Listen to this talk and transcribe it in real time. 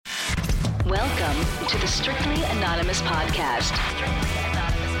Welcome to the Strictly Anonymous Podcast.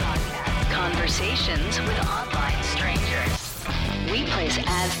 Conversations with online strangers. We place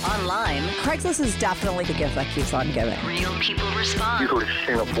ads online. Craigslist is definitely the gift that keeps on giving. Real people respond. You go to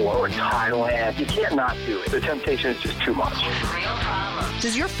Singapore or Thailand, you can't not do it. The temptation is just too much. With real problems.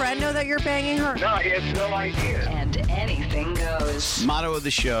 Does your friend know that you're banging her? No, he has no idea. And anything goes. Motto of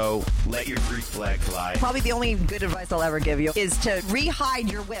the show, let your Greek flag fly. Probably the only good advice I'll ever give you is to re-hide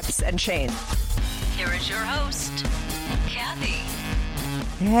your whips and chains. Here is your host, Kathy.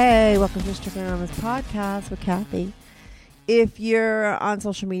 Hey, welcome to Strictly Anonymous Podcast with Kathy. If you're on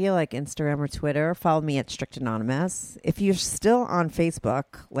social media like Instagram or Twitter, follow me at Strict Anonymous. If you're still on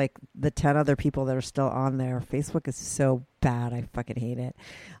Facebook, like the 10 other people that are still on there, Facebook is so bad. I fucking hate it.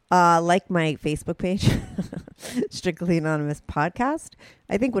 Like my Facebook page, Strictly Anonymous Podcast.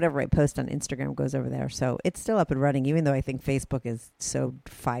 I think whatever I post on Instagram goes over there. So it's still up and running, even though I think Facebook is so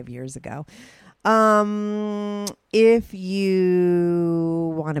 5 years ago. If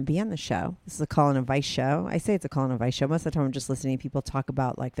you want to be on the show, this is a call and advice show. I say it's a call and advice show. Most of the time I'm just listening to people talk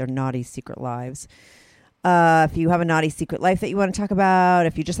about like their naughty secret lives. If you have a naughty secret life that you want to talk about,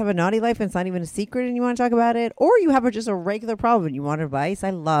 if you just have a naughty life and it's not even a secret and you want to talk about it, or you have just a regular problem and you want advice, I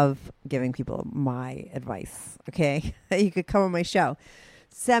love giving people my advice. Okay. You could come on my show.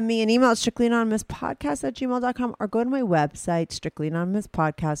 Send me an email at strictlyanonymouspodcast@gmail.com or go to my website,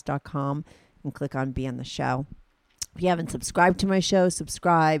 strictlyanonymouspodcast.com. and click on Be on the Show. If you haven't subscribed to my show,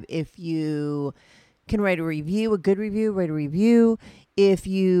 subscribe. If you can write a review, a good review, write a review. If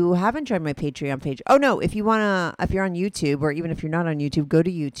you haven't joined my Patreon page, if you're on YouTube, or even if you're not on YouTube, go to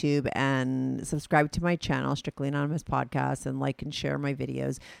YouTube and subscribe to my channel, Strictly Anonymous Podcast, and like and share my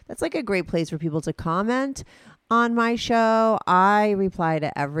videos. That's like a great place for people to comment on my show. I reply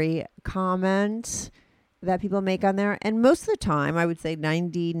to every comment that people make on there. And most of the time, I would say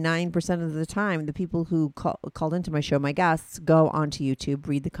 99% of the time, the people who called into my show, my guests, go onto YouTube,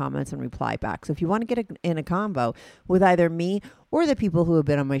 read the comments, and reply back. So if you want to get in a combo with either me or the people who have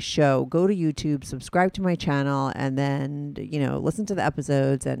been on my show, go to YouTube, subscribe to my channel, and then, listen to the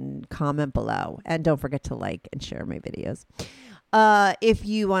episodes and comment below. And don't forget to like and share my videos. If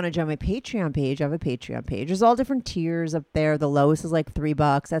you want to join my Patreon page, I have a Patreon page. There's all different tiers up there. The lowest is like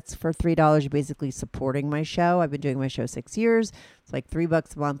 $3. That's for $3. You're basically supporting my show. I've been doing my show 6 years. It's like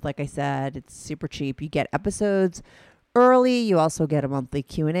 $3 a month. Like I said, it's super cheap. You get episodes early. You also get a monthly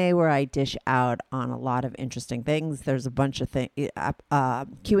Q&A where I dish out on a lot of interesting things. There's a bunch of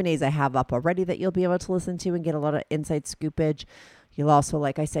Q&As I have up already that you'll be able to listen to and get a lot of inside scoopage. You'll also,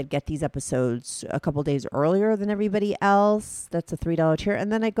 like I said, get these episodes a couple days earlier than everybody else. That's a $3 tier.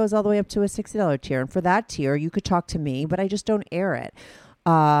 And then it goes all the way up to a $60 tier. And for that tier, you could talk to me, but I just don't air it.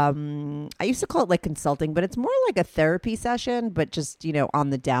 I used to call it like consulting, but it's more like a therapy session, but just, on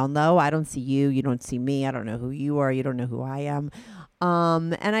the down low. I don't see you. You don't see me. I don't know who you are. You don't know who I am.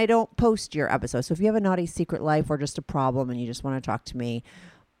 And I don't post your episodes. So if you have a naughty secret life or just a problem and you just want to talk to me,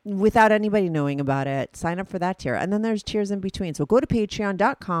 without anybody knowing about it, sign up for that tier. And then there's tiers in between. So go to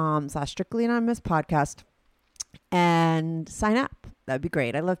patreon.com/Strictly Anonymous Podcast and sign up. That'd be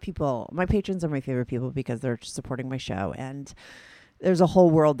great. I love people. My patrons are my favorite people because they're supporting my show. And there's a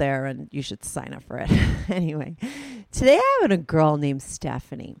whole world there and you should sign up for it. Anyway, today I have a girl named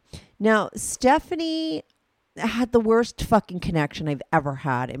Stephanie. Now, Stephanie had the worst fucking connection I've ever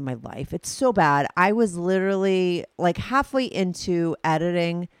had in my life. It's so bad. I was literally like halfway into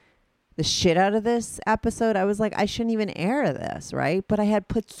editing the shit out of this episode. I was like, I shouldn't even air this, right? But I had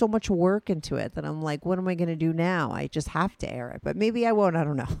put so much work into it that I'm like, what am I going to do now? I just have to air it. But maybe I won't. I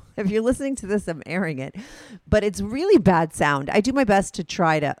don't know. If you're listening to this, I'm airing it. But it's really bad sound. I do my best to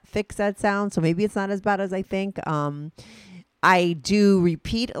try to fix that sound. So maybe it's not as bad as I think. I do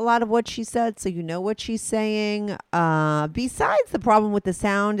repeat a lot of what she said, so you know what she's saying. Besides the problem with the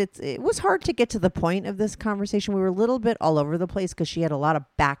sound, it was hard to get to the point of this conversation. We were a little bit all over the place because she had a lot of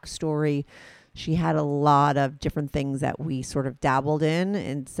backstory. She had a lot of different things that we sort of dabbled in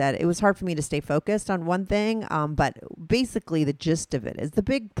and said it was hard for me to stay focused on one thing. But basically the gist of it is the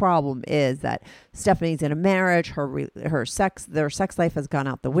big problem is that Stephanie's in a marriage. Their sex life has gone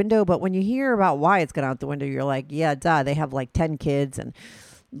out the window. But when you hear about why it's gone out the window, you're like, yeah, duh. They have like 10 kids and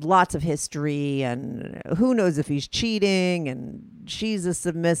lots of history and who knows if he's cheating and she's a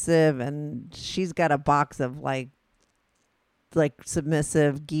submissive and she's got a box of like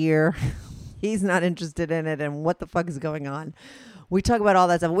submissive gear. He's not interested in it. And what the fuck is going on? We talk about all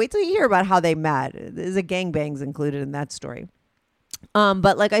that stuff. Wait till you hear about how they met. There's a gangbangs included in that story.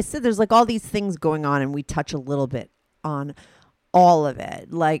 But like I said, there's like all these things going on and we touch a little bit on all of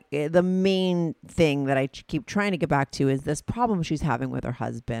it. Like the main thing that I keep trying to get back to is this problem she's having with her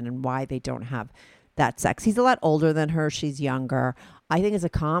husband and why they don't have that sex. He's a lot older than her. She's younger. I think it's a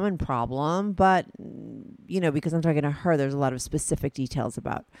common problem, but because I'm talking to her, there's a lot of specific details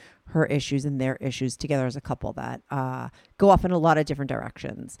about her issues and their issues together as a couple that go off in a lot of different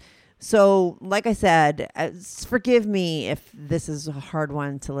directions. So, like I said, forgive me if this is a hard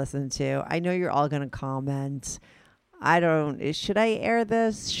one to listen to. I know you're all going to comment. Should I air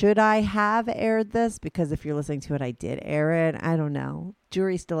this? Should I have aired this? Because if you're listening to it, I did air it. I don't know.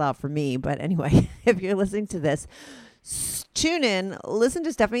 Jury's still out for me. But anyway, if you're listening to this, tune in, listen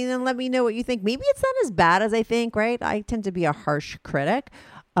to Stephanie, and then let me know what you think. Maybe it's not as bad as I think, right? I tend to be a harsh critic.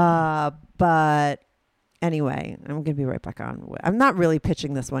 But anyway, I'm going to be right back on. I'm not really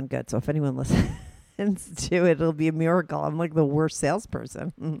pitching this one good. So if anyone listens to it, it'll be a miracle. I'm like the worst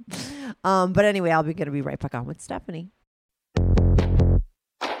salesperson. But anyway, going to be right back on with Stephanie.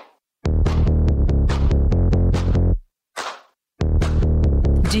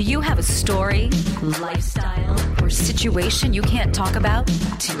 Do you have a story, lifestyle, or situation you can't talk about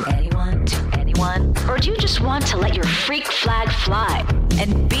to anyone? Or do you just want to let your freak flag fly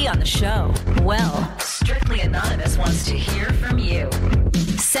and be on the show? Well, Strictly Anonymous wants to hear from you.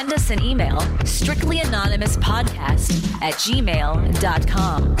 Send us an email,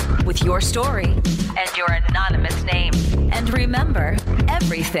 strictlyanonymouspodcast@gmail.com with your story and your anonymous name. And remember,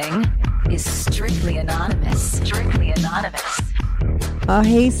 everything is strictly anonymous. Strictly Anonymous. Oh,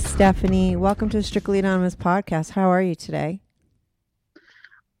 hey, Stephanie. Welcome to Strictly Anonymous Podcast. How are you today?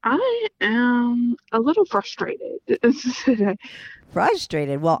 I am a little frustrated.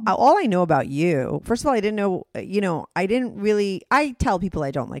 Frustrated? Well, all I know about you, first of all, I didn't know, I tell people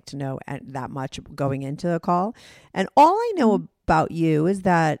I don't like to know that much going into a call. And all I know about you is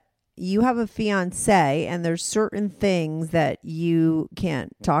that you have a fiance and there's certain things that you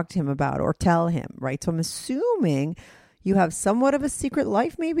can't talk to him about or tell him, right? So I'm assuming you have somewhat of a secret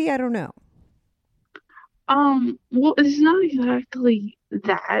life, maybe? I don't know. Well, it's not exactly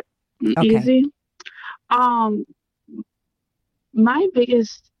that easy. My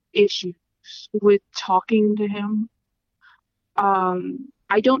biggest issues with talking to him,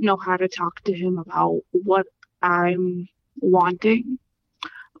 I don't know how to talk to him about what I'm wanting,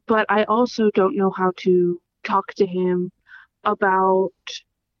 but I also don't know how to talk to him about,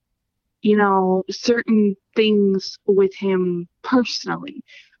 certain things with him personally.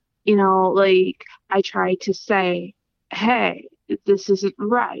 Like I try to say, hey, this isn't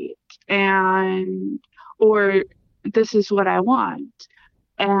right, or this is what I want.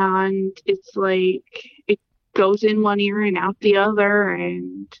 And it's like, it goes in one ear and out the other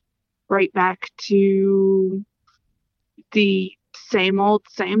and right back to the same old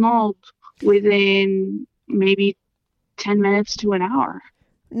within maybe 10 minutes to an hour.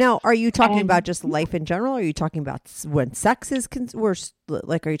 Now, are you talking about just life in general? Or are you talking about when sex is worse?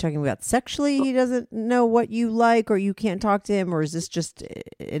 Like, are you talking about sexually? He doesn't know what you like, or you can't talk to him, or is this just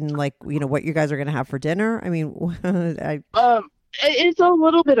in what you guys are going to have for dinner? I mean, it's a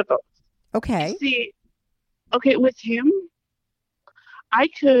little bit of both. Okay. See, with him, I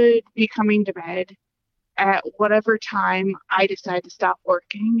could be coming to bed at whatever time I decide to stop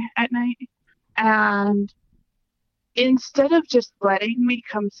working at night, and instead of just letting me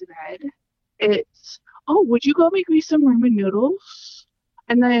come to bed, it's, oh, would you go make me some ramen noodles?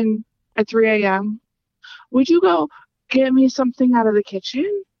 And then at 3 a.m., would you go get me something out of the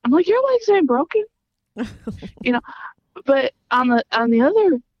kitchen? I'm like, your legs ain't broken. But on the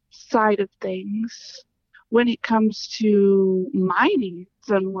other side of things, when it comes to my needs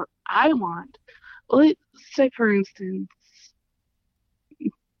and what I want, let's say, for instance,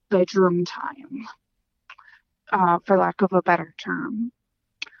 bedroom time. For lack of a better term.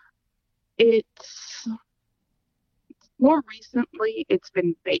 It's more recently, it's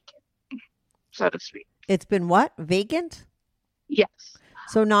been vacant, so to speak. It's been what? Vacant? Yes.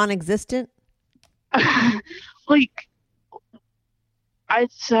 So non-existent? Like,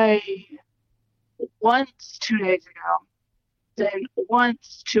 I'd say once 2 days ago, then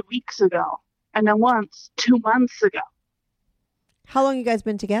once 2 weeks ago, and then once 2 months ago. How long you guys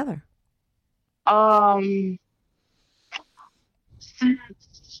been together?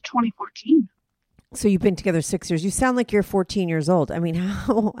 Since 2014. So you've been together 6 years. You sound like you're 14 years old. I mean,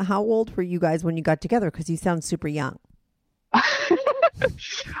 how old were you guys when you got together? Because you sound super young.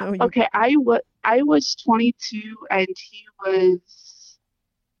 Okay, I was 22 and he was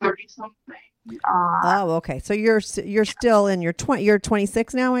 30 something. Okay. So you're still in your 20. You're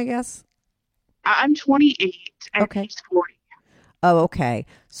 26 now, I guess. I'm 28 and okay. he's 40. Oh, okay.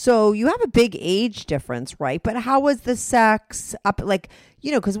 So you have a big age difference, right? But how was the sex up? Like,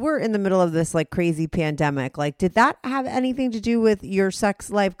 because we're in the middle of this like crazy pandemic. Like, did that have anything to do with your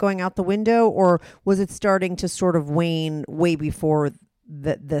sex life going out the window, or was it starting to sort of wane way before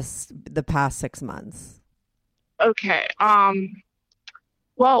the past 6 months? Okay.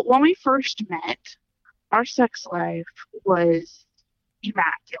 Well, when we first met, our sex life was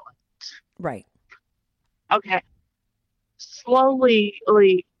immaculate. Right. Okay. Slowly,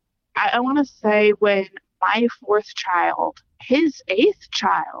 like, I want to say when my fourth child, his eighth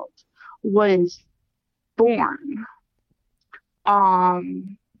child, was born, our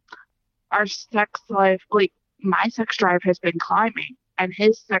sex life, like, my sex drive has been climbing, and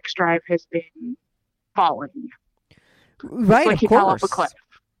his sex drive has been falling. Right, like of he course. fell off a cliff.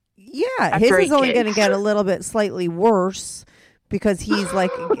 Yeah, his after is 8 only going to kids. get a little bit slightly worse because he's like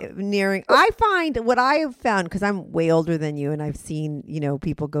nearing. I find what I have found, because I'm way older than you and I've seen,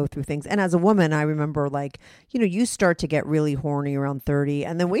 people go through things. And as a woman, I remember like, you start to get really horny around 30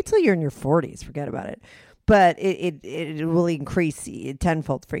 and then wait till you're in your 40s. Forget about it. But it will increase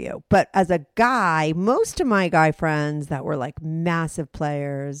tenfold for you. But as a guy, most of my guy friends that were like massive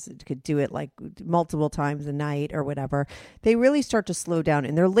players, could do it like multiple times a night or whatever, they really start to slow down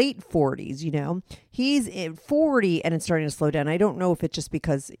in their late 40s, He's in 40 and it's starting to slow down. I don't know if it's just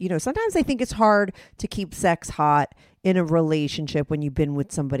because, sometimes I think it's hard to keep sex hot in a relationship when you've been with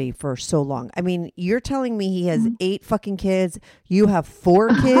somebody for so long. I mean, you're telling me he has 8 fucking kids. You have 4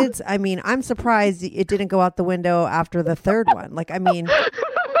 kids. I mean, I'm surprised it didn't go out the window after the third one. Like, I mean, what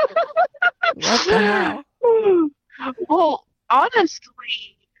the hell? Well,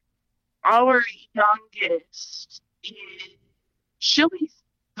 honestly, our youngest she'll be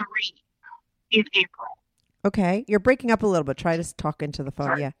 3 in April. Okay. You're breaking up a little bit. Try to talk into the phone.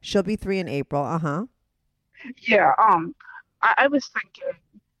 Sorry. Yeah. She'll be 3 in April. Uh-huh. Yeah, I was thinking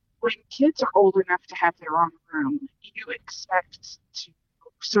when kids are old enough to have their own room, you expect to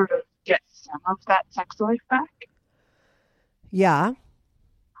sort of get some of that sex life back. Yeah.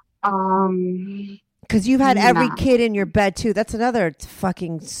 Because you've had every Nah. kid in your bed too. That's another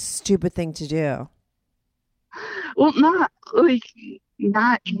fucking stupid thing to do. Well, not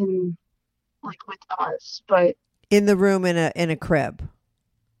in like with us, but In the room in a crib.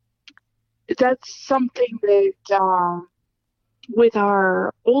 that's something that with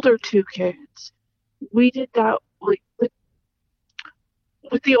our older 2 kids, we did that like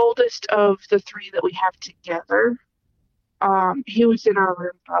with the oldest of the 3 that we have together. He was in our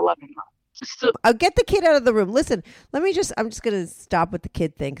room for 11 months. So I'll get the kid out of the room. Listen, I'm just going to stop with the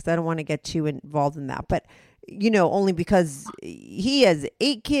kid thing because I don't want to get too involved in that. But, only because he has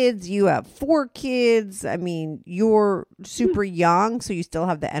 8 kids, you have 4 kids. I mean, you're super young, so you still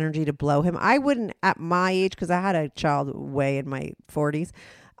have the energy to blow him. I wouldn't at my age, because I had a child way in my 40s.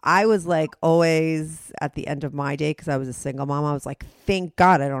 I was like always at the end of my day, because I was a single mom, I was like, thank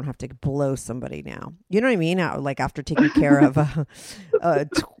God I don't have to blow somebody now. You know what I mean? Like after taking care of a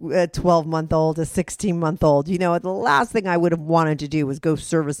 12-month-old, a 16-month-old, the last thing I would have wanted to do was go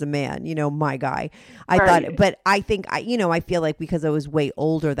service a man, my guy. I Right. thought, but I think, I feel like because I was way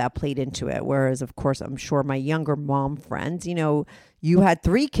older, that played into it. Whereas, of course, I'm sure my younger mom friends, you had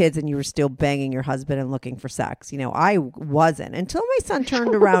 3 kids and you were still banging your husband and looking for sex. I wasn't until my son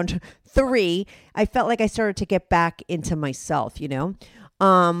turned around 3. I felt like I started to get back into myself,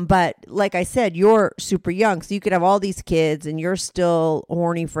 But like I said, you're super young, so you could have all these kids and you're still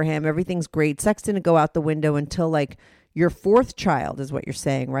horny for him. Everything's great. Sex didn't go out the window until like your 4th child is what you're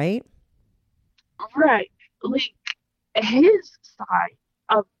saying, right? right, like his side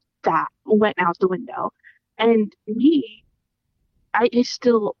of that went out the window, and me, I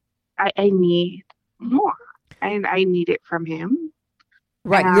need more, and I need it from him.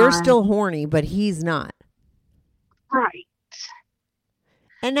 Right. You're And- still horny, but he's not. Right.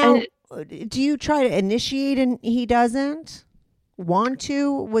 And now, And- do you try to initiate and he doesn't want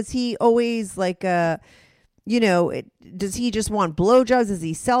to? Was he always like does he just want blowjobs? Is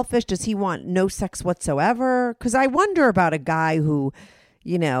he selfish? Does he want no sex whatsoever? Because I wonder about a guy who,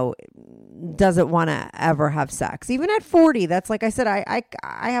 doesn't want to ever have sex. Even at 40, that's like I said, I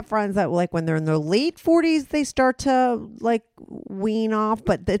have friends that like when they're in their late 40s, they start to like wean off,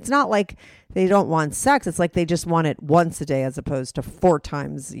 but it's not like they don't want sex. It's like they just want it once a day as opposed to 4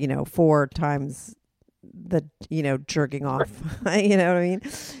 times, 4 times the, jerking off. You know what I mean?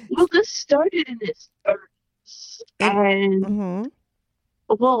 Well, this started in his 30s, and Mm-hmm.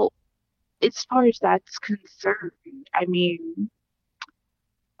 well, as far as that's concerned, I mean,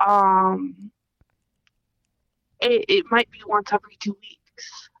 it might be once every 2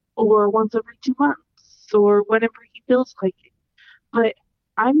 weeks, or once every 2 months, or whenever he feels like it. But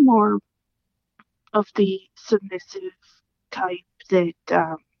I'm more of the submissive type that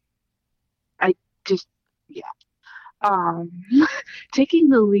I just, yeah. Um, taking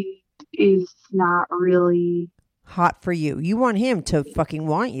the lead is not really Hot for you. You want him to fucking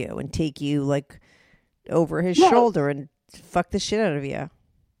want you and take you like over his yes, shoulder and fuck the shit out of you.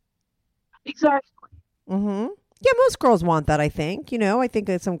 exactly. Mm-hmm. Yeah, most girls want that, I think. I think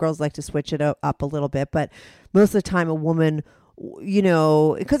that some girls like to switch it up a little bit, but most of the time a woman,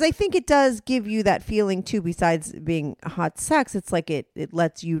 because I think it does give you that feeling too, besides being hot sex, it's like it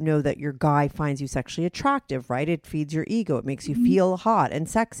lets you know that your guy finds you sexually attractive, right? It feeds your ego. It makes you feel hot and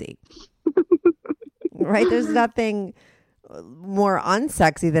sexy, right? There's nothing more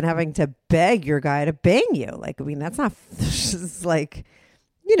unsexy than having to beg your guy to bang you. Like, I mean, that's not just like,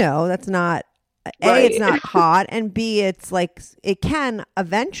 that's not, A, it's not hot, and B, it's like it can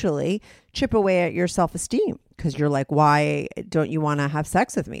eventually chip away at your self-esteem because you're like, why don't you want to have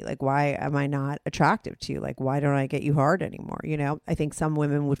sex with me? Like, why am I not attractive to you? Like, why don't I get you hard anymore? I think some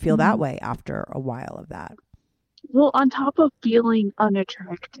women would feel that way after a while of that. Well, on top of feeling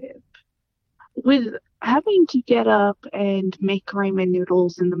unattractive, with having to get up and make ramen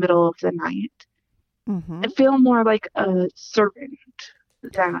noodles in the middle of the night, I feel more like a servant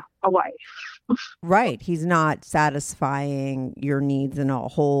than a wife. Right. He's not satisfying your needs in a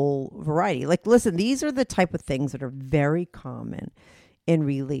whole variety. Like, listen, these are the type of things that are very common in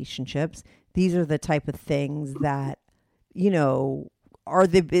relationships. These are the type of things that,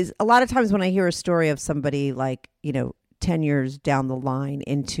 is a lot of times when I hear a story of somebody like, 10 years down the line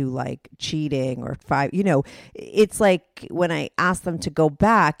into like cheating or 5, it's like when I ask them to go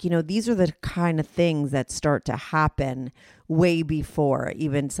back, these are the kind of things that start to happen way before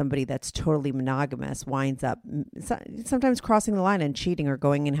even somebody that's totally monogamous winds up sometimes crossing the line and cheating or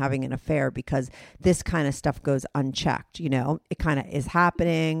going and having an affair because this kind of stuff goes unchecked. It kind of is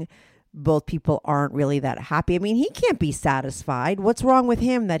happening. Both people aren't really that happy. I mean, he can't be satisfied. What's wrong with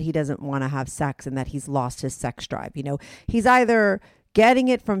him that he doesn't want to have sex and that he's lost his sex drive? He's either getting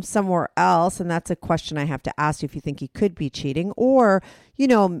it from somewhere else, and that's a question I have to ask you if you think he could be cheating, or,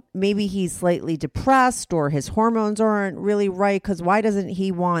 maybe he's slightly depressed or his hormones aren't really right, because why doesn't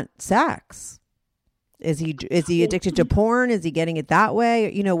he want sex? Is he addicted to porn? Is he getting it that way?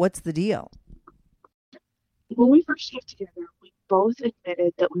 What's the deal? When we first got together, we both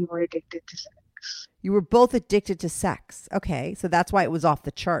admitted that we were addicted to sex. You were both addicted to sex. Okay. So that's why it was off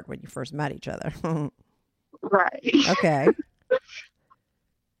the chart when you first met each other. Right. Okay.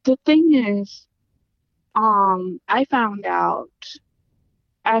 The thing is, I found out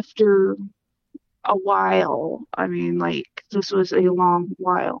after a while. I mean, like, this was a long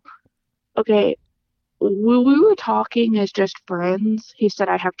while. Okay. When we were talking as just friends, he said,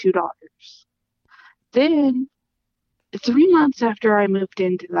 I have 2 daughters. Then, 3 months after I moved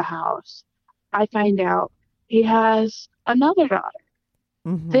into the house, I find out he has another daughter.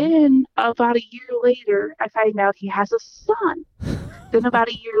 Then, about a year later, I find out he has a son. Then, about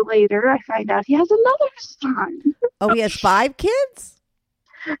a year later, I find out he has another son. Oh, he has 5 kids?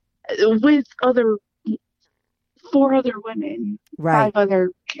 With 4 other women. Right. 5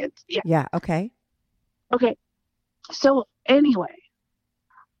 other kids. Yeah. Yeah. Okay. Okay. So, anyway.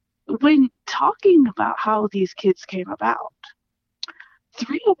 When talking about how these kids came about,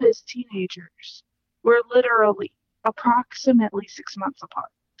 3 of his teenagers were literally approximately 6 months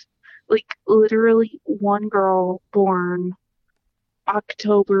apart. Like, literally, one girl born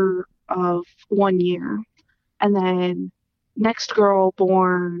October of one year, and then next girl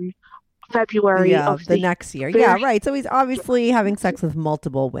born February of the next year. Yeah, right. So he's obviously having sex with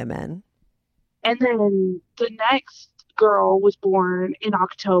multiple women. And then the next girl was born in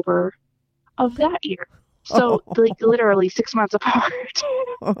October of that year. So, like, literally 6 months apart.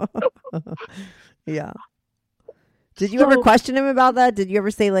 Yeah. Did you ever question him about that? Did you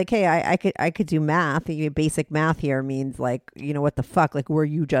ever say, like, hey, I could do math. Basic math here means, like, what the fuck? Like, were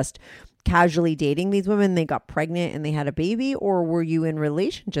you just casually dating these women? They got pregnant and they had a baby? Or were you in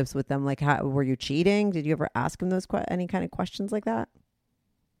relationships with them? Like, were you cheating? Did you ever ask him any kind of questions like that?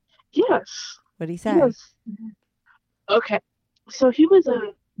 Yes. What did he say? Yes. Okay. So he was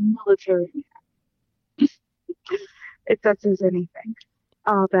a military man. If that says anything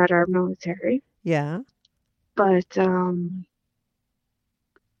about our military. Yeah. But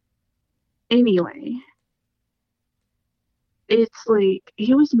anyway, it's like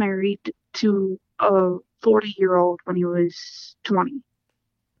he was married to a 40-year-old when he was 20.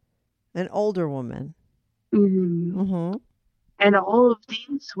 An older woman. Mm-hmm. Mm-hmm. And all of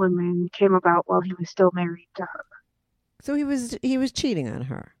these women came about while he was still married to her. So he was cheating on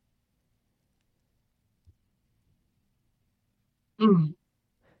her. Mm.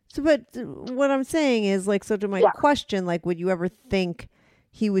 So, but what I'm saying is, like, so to my Yeah. question, like, would you ever think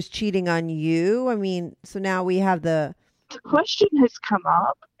he was cheating on you? I mean, so now we have The question has come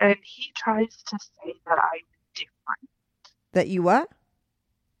up, and he tries to say that I'm different. that you what?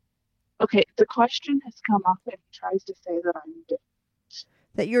 Okay, the question has come up, and he tries to say that I'm different.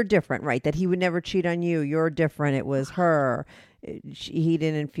 That you're different, right? That he would never cheat on you. You're different. It was her. He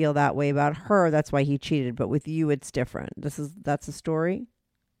didn't feel that way about her. That's why he cheated. But with you, it's different. That's the story.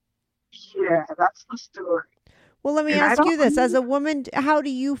 Yeah, that's the story. Well, let me And I ask you don't this. As a woman, how do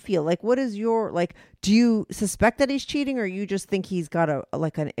you feel? Like, what is your, like, do you suspect that he's cheating, or you just think he's got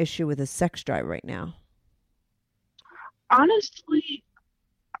like an issue with his sex drive right now? Honestly,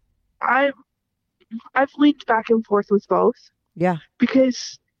 I've leaned back and forth with both, Yeah.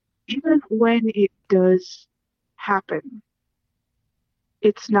 because even when it does happen,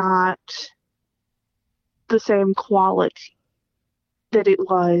 it's not the same quality that it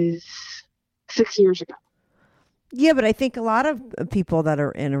was 6 years ago. Yeah, but I think a lot of people that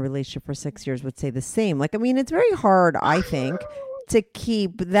are in a relationship for 6 years would say the same. Like, I mean, it's very hard, I think, to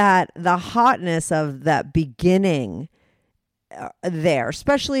keep the hotness of that beginning there,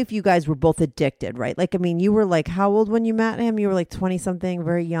 especially if you guys were both addicted, right? Like, I mean, you were like, how old when you met him? You were like 20 something,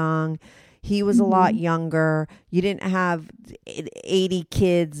 very young. He was a lot younger. You didn't have 80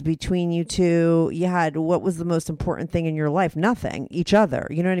 kids between you two. You had, what was the most important thing in your life? Nothing. Each other.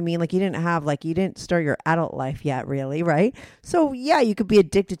 You know what I mean? Like, you didn't start your adult life yet, really, right? So yeah, you could be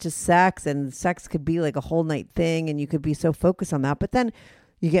addicted to sex, and sex could be like a whole night thing, and you could be so focused on that. But then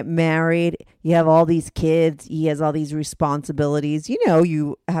you get married, you have all these kids, he has all these responsibilities. You know,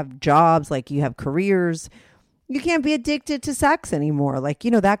 you have jobs, like you have careers. You can't be addicted to sex anymore. Like,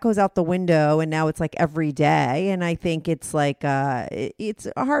 you know, that goes out the window, and now it's like every day. And I think it's like, it's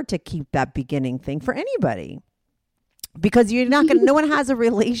hard to keep that beginning thing for anybody, because you're not going to, no one has a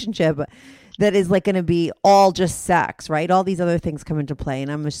relationship that is like going to be all just sex, right? All these other things come into play.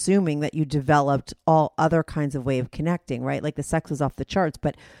 And I'm assuming that you developed all other kinds of way of connecting, right? Like the sex was off the charts,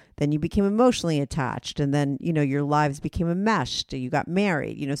 but then you became emotionally attached, and then, you know, your lives became enmeshed. You got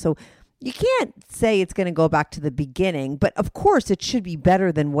married, you know, so you can't say it's going to go back to the beginning, but of course it should be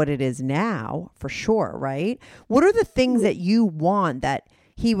better than what it is now, for sure, right? What are the things that you want that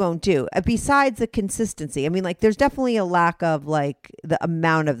he won't do besides the consistency? I mean, like, there's definitely a lack of like the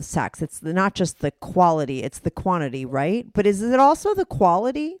amount of sex. It's not just the quality, it's the quantity, right? But is it also the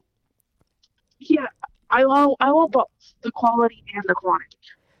quality? Yeah, I want both the quality and the quantity.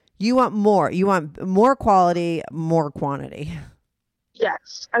 You want more. You want more quality, more quantity.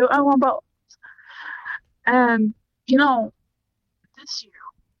 Yes, I want both. And, you know, this year,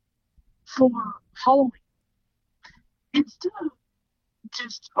 for Halloween, instead of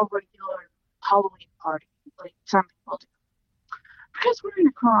just a regular Halloween party like some people do, because we're in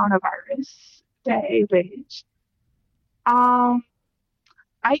a coronavirus day and age, I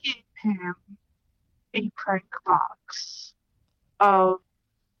gave him a prank box of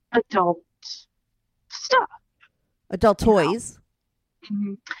adult stuff. Adult toys.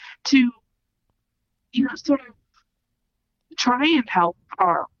 To, you know, sort of try and help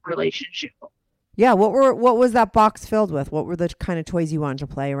our relationship. Yeah, what was that box filled with? What were the kind of toys you wanted to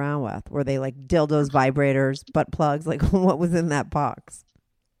play around with? Were they like dildos, vibrators, butt plugs? Like, what was in that box?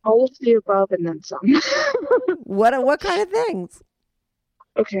 All of the above and then some. What kind of things?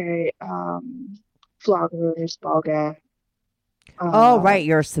 Okay, floggers, ball gag. Oh, right,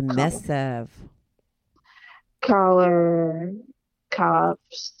 you're submissive. Collar,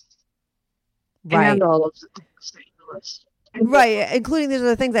 cuffs, Right. and all of the things that you listed. Right, including these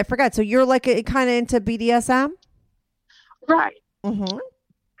other things I forgot. So you're like kind of into BDSM? Right. Mm-hmm.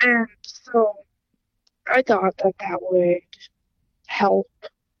 And so I thought that would help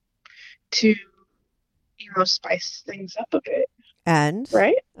to, you know, spice things up a bit. And?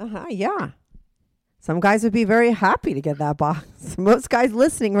 Right? Yeah. Some guys would be very happy to get that box. Most guys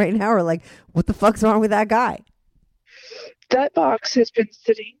listening right now are like, what the fuck's wrong with that guy? That box has been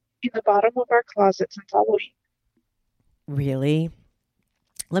sitting in the bottom of our closet since Halloween. Really?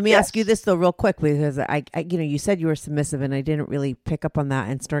 Let me ask you this though, real quick, because I, you know, you said you were submissive, and I didn't really pick up on that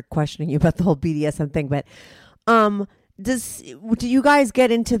and start questioning you about the whole BDSM thing. But, do you guys get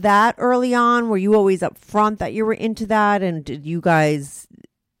into that early on? Were you always up front that you were into that? And did you guys,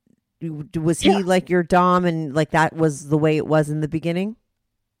 was he like your dom, and like that was the way it was in the beginning?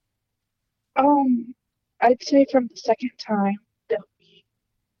 I'd say from the second time that we,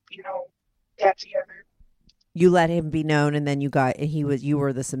 you know, got together. You let him be known, and then you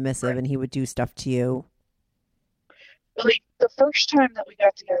were the submissive, and he would do stuff to you. Like the first time that we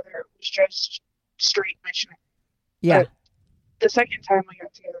got together, it was just straight missionary. Yeah. But the second time we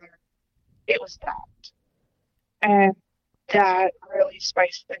got together, it was that. And that really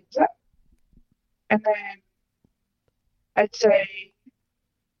spiced things up. And then I'd say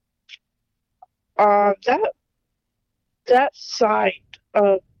that side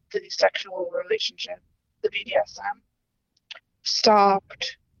of the sexual relationship, the BDSM,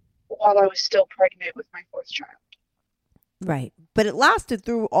 stopped while I was still pregnant with my fourth child. Right. But it lasted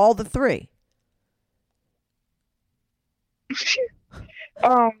through all the three.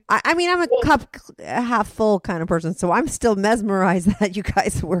 I mean, I'm a cup half full kind of person, so I'm still mesmerized that you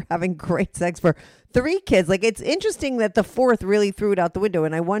guys were having great sex for 3 kids. Like, it's interesting that the fourth really threw it out the window,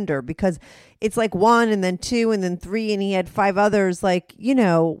 and I wonder, because it's like 1 and then 2 and then 3, and he had 5 others. Like, you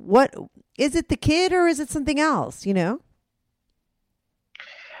know, what is it, the kid, or is it something else, you know?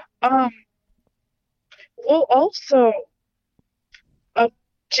 Well, also,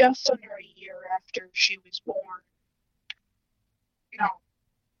 just under a year after she was born, no,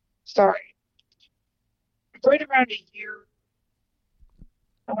 sorry, right around a year,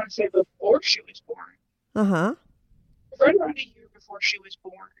 I want to say before she was born. Uh-huh. Right around a year before she was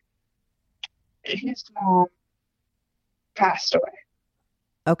born, his mom passed away.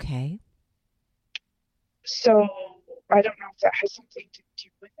 Okay. So I don't know if that has something to do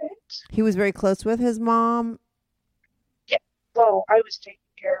with it. He was very close with his mom. Yeah. Well, I was taking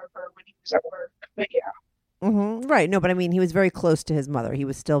care of her when he was at work, but yeah. Mm-hmm. Right. No, but I mean, he was very close to his mother. He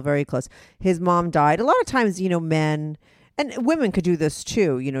was still very close. His mom died. A lot of times, you know, men and women could do this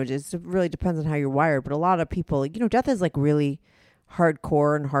too. You know, just it really depends on how you're wired. But a lot of people, you know, death is like really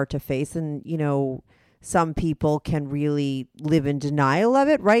hardcore and hard to face. And, you know, some people can really live in denial of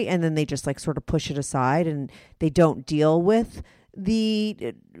it. Right. And then they just like sort of push it aside and they don't deal with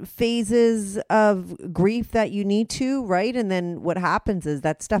the phases of grief that you need to, right? And then what happens is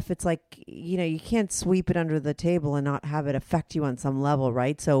that stuff, it's like, you know, you can't sweep it under the table and not have it affect you on some level,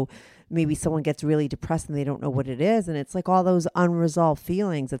 right? So maybe someone gets really depressed and they don't know what it is, and it's like all those unresolved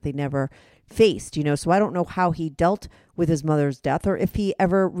feelings that they never faced, you know? So I don't know how he dealt with his mother's death, or if he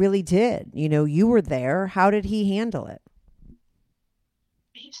ever really did. You know, you were there. How did he handle it?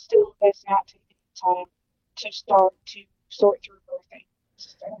 He still has not taken time to start to sort through her things.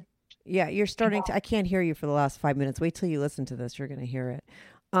 Yeah, you're starting to. I can't hear you for the last 5 minutes. Wait till you listen to this. You're going to hear it.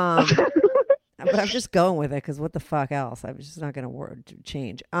 But I'm just going with it because what the fuck else? I'm just not going to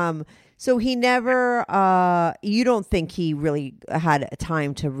change. So he never. You don't think he really had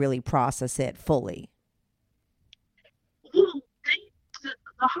time to really process it fully? Well, the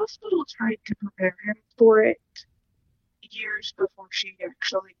hospital tried to prepare him for it years before she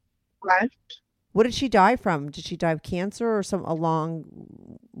actually left. What did she die from? Did she die of cancer or some along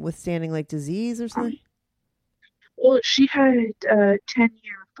withstanding like disease or something? Well, she had a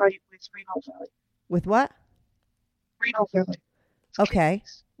 10-year fight with renal failure. With what? Renal failure. Okay.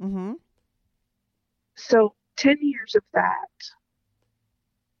 Mm-hmm. So 10 years of that.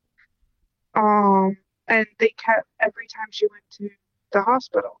 And they kept, every time she went to the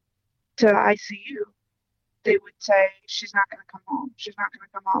hospital, to the ICU, they would say, she's not going to come home. She's not going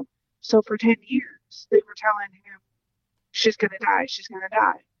to come home. So for 10 years, they were telling him, she's going to die, she's going to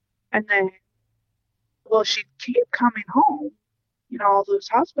die. And then, well, she'd keep coming home, you know, all those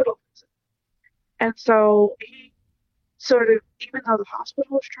hospital visits. And so he sort of, even though the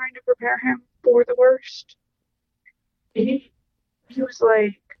hospital was trying to prepare him for the worst, he was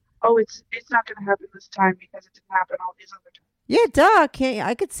like, oh, it's not going to happen this time because it didn't happen all these other times. Yeah, duh.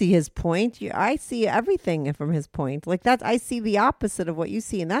 I could see his point. I see everything from his point. Like that, I see the opposite of what you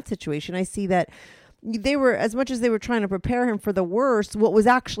see in that situation. I see that they were, as much as they were trying to prepare him for the worst, what was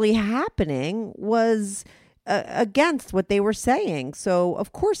actually happening was against what they were saying. So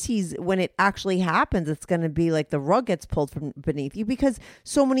of course when it actually happens, it's going to be like the rug gets pulled from beneath you, because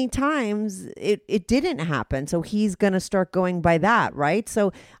so many times it didn't happen. So he's going to start going by that, right?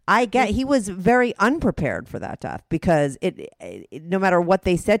 So I get he was very unprepared for that death, because it no matter what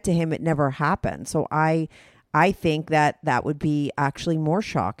they said to him, it never happened. So I think that would be actually more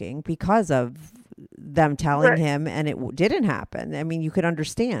shocking because of them telling him and it didn't happen. I mean, you could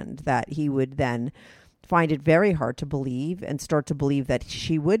understand that he would then find it very hard to believe and start to believe that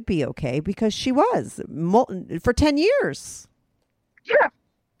she would be okay, because she was for 10 years. Yeah.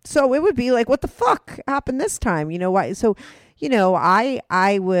 So it would be like, what the fuck happened this time? You know why? So, you know,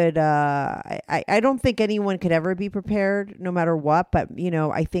 I would, I don't think anyone could ever be prepared no matter what, but you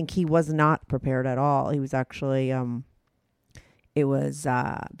know, I think he was not prepared at all. He was actually, it was,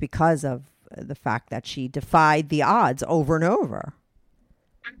 because of the fact that she defied the odds over and over.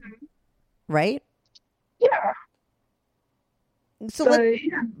 Mm-hmm. Right? Yeah. So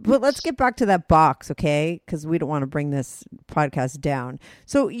yeah. but let's get back to that box, okay? Because we don't want to bring this podcast down.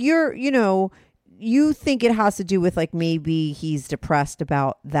 So you think it has to do with like maybe he's depressed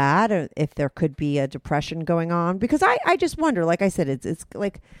about that, or if there could be a depression going on? Because I just wonder, like I said, it's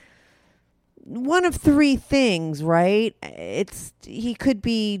like one of three things, right? He could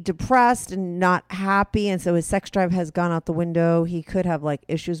be depressed and not happy, and so his sex drive has gone out the window. He could have like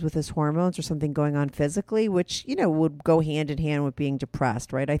issues with his hormones or something going on physically, which would go hand in hand with being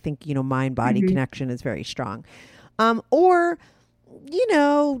depressed, right? I think mind body connection is very strong. Or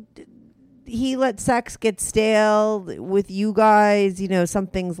he let sex get stale with you guys,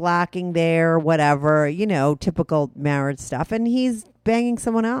 something's lacking there, whatever, typical marriage stuff. And he's banging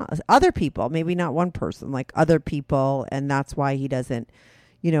someone else, other people, maybe not one person, like other people. And that's why he doesn't,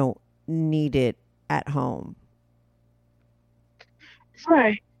 need it at home.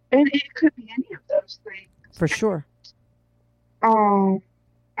 Right. And it could be any of those things. For sure. I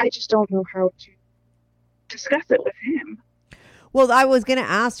just don't know how to discuss it with him. Well, I was going to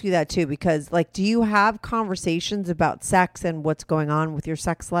ask you that too, because like, do you have conversations about sex and what's going on with your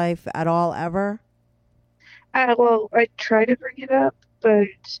sex life at all ever? Well, I try to bring it up,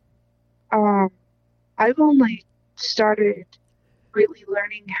 but I've only started really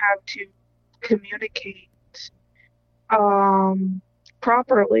learning how to communicate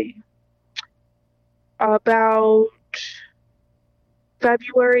properly about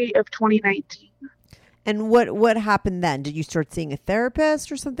February of 2019. And what happened then? Did you start seeing a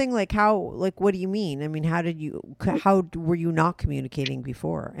therapist or something? Like what do you mean? I mean, how were you not communicating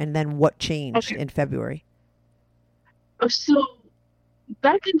before? And then what changed in February? So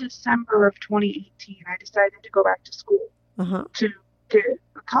back in December of 2018, I decided to go back to school to get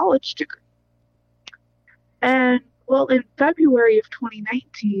a college degree. And well, in February of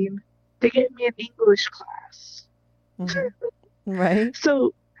 2019, they gave me an English class. Right.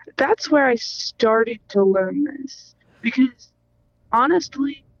 So that's where I started to learn this, because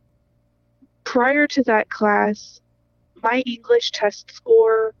honestly, prior to that class, my English test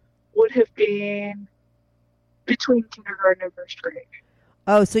score would have been between kindergarten and first grade.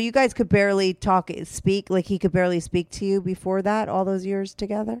 Oh, so you guys could barely speak, like he could barely speak to you before that, all those years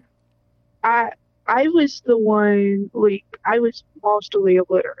together? I was the one, like, I was mostly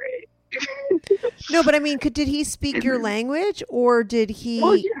illiterate. No, but I mean, did he speak your language, or did he?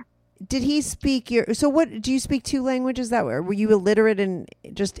 Well, yeah. Did he speak your? So, what do you speak? Two languages that way? Were you illiterate in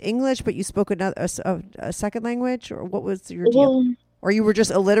just English, but you spoke a second language, or what was your deal? Well, or you were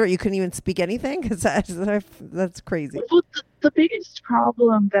just illiterate? You couldn't even speak anything? Because that's crazy. Well, the biggest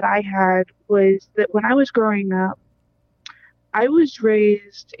problem that I had was that when I was growing up, I was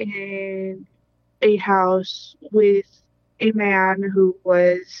raised in a house with a man who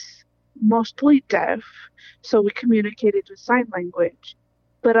was mostly deaf, so we communicated with sign language.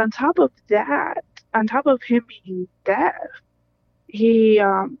 But on top of that, on top of him being deaf, he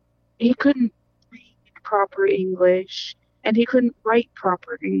couldn't read proper English, and he couldn't write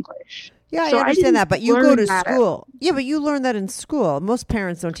proper English. Yeah, so I understand that, but you go to school. Yeah, but you learn that in school. Most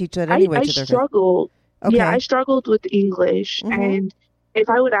parents don't teach that anyway to their kids. I struggled. Okay. Yeah, I struggled with English, and if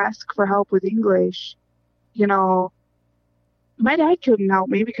I would ask for help with English, my dad couldn't help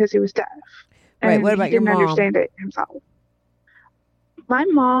me because he was deaf. Right. And what about he your didn't mom? understand it himself. My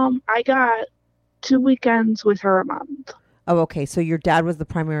mom, I got 2 weekends with her a month. Oh, okay. So your dad was the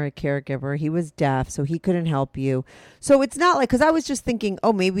primary caregiver. He was deaf, so he couldn't help you. So it's not like, because I was just thinking,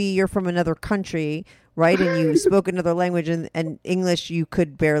 oh, maybe you're from another country, right? And you spoke another language, and English you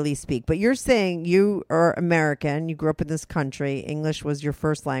could barely speak. But you're saying you are American. You grew up in this country. English was your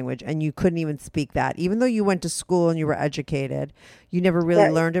first language, and you couldn't even speak that. Even though you went to school and you were educated, you never really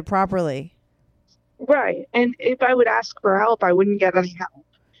learned it properly. Right. And if I would ask for help, I wouldn't get any help.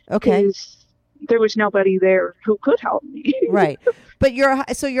 Okay. Because there was nobody there who could help me. Right. But your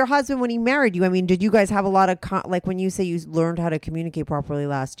husband, when he married you, I mean, did you guys have a lot of, like when you say you learned how to communicate properly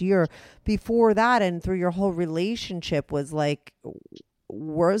last year, before that and through your whole relationship was like,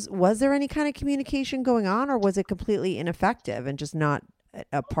 was there any kind of communication going on, or was it completely ineffective and just not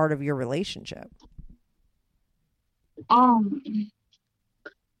a part of your relationship?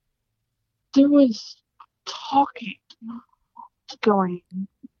 There was talking going,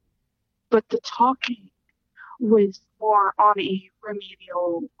 but the talking was more on a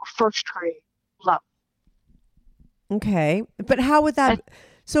remedial first grade level. Okay. But how would that,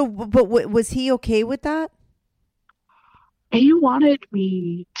 but was he okay with that? He wanted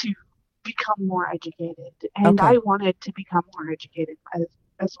me to become more educated, and Okay. I wanted to become more educated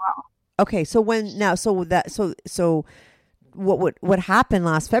as well. Okay. So what happened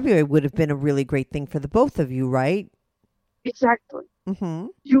last February would have been a really great thing for the both of you, right? Exactly. Mm-hmm.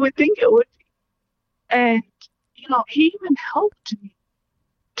 You would think it would be. And, he even helped me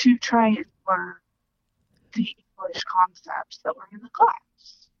to try and learn the English concepts that were in the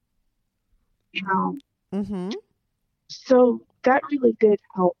class. You know, Mm-hmm. so that really did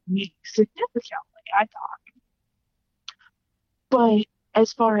help me significantly, I thought. But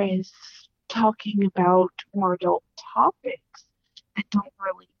as far as talking about more adult topics that don't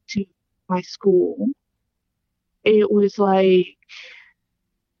relate to my school, it was like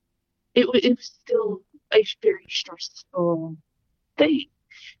it was still a very stressful thing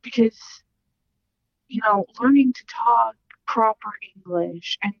because learning to talk proper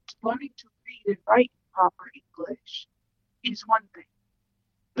English and learning to read and write proper English is one thing,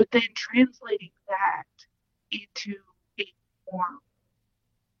 but then translating that into a more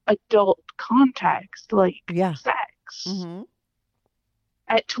adult context like Yeah. sex Mm-hmm.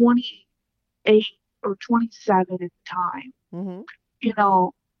 at 28 or 27 at the time, Mm-hmm.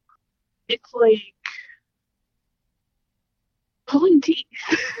 it's like pulling teeth.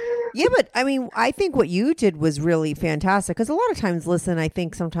 Yeah, but I mean, I think what you did was really fantastic because a lot of times, listen, I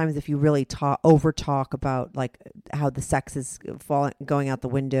think sometimes if you really over talk about like how the sex is going out the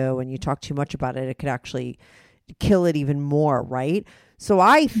window and you talk too much about it, it could actually kill it even more, right? So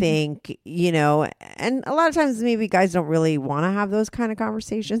I think, and a lot of times maybe guys don't really want to have those kind of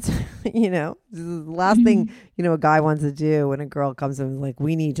conversations, the last thing, a guy wants to do when a girl comes in and like,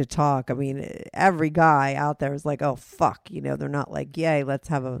 we need to talk. I mean, every guy out there is like, oh, fuck, they're not like, yay, let's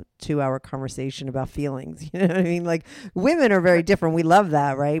have a 2-hour conversation about feelings. You know what I mean? Like women are very different. We love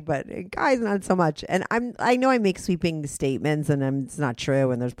that, right? But guys, not so much. And I know I make sweeping statements and it's not true.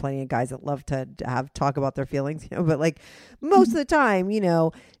 And there's plenty of guys that love to talk about their feelings, but like most of the time,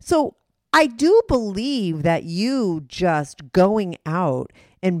 so I do believe that you just going out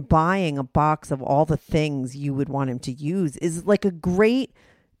and buying a box of all the things you would want him to use is like a great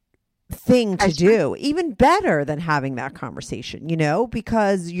thing to do, even better than having that conversation,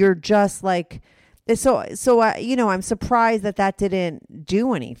 because you're just like, so I'm surprised that didn't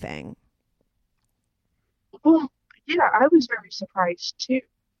do anything. Well, yeah, I was very surprised too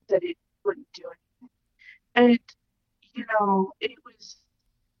that it wouldn't do anything. And, it was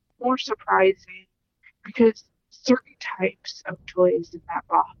more surprising because certain types of toys in that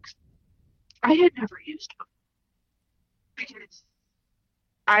box I had never used before because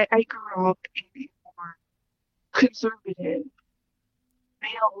I grew up in a more conservative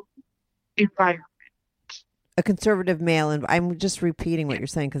male environment. A conservative male, and I'm just repeating what you're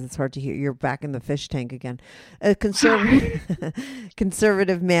saying because it's hard to hear. You're back in the fish tank again. A conservative,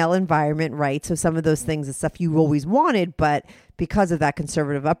 conservative male environment, right? So some of those things is stuff you always wanted, but because of that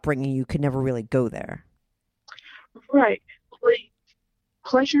conservative upbringing, you could never really go there. Right. Like,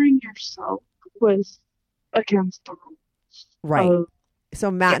 pleasuring yourself was against the rules. Right. So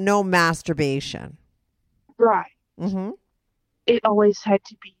no masturbation. Right. Mm-hmm. It always had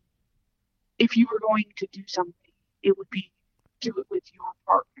to be, if you were going to do something, it would be do it with your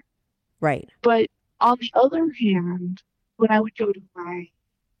partner. Right. But on the other hand, when I would go to my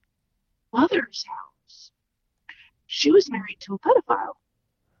mother's house, she was married to a pedophile.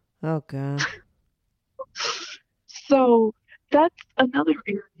 Oh, God. So that's another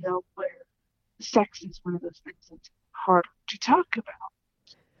area where sex is one of those things that's harder to talk about.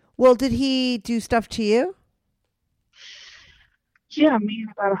 Well, did he do stuff to you? Yeah, me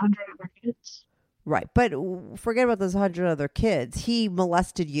and about 100 other kids. Right. But forget about those 100 other kids. He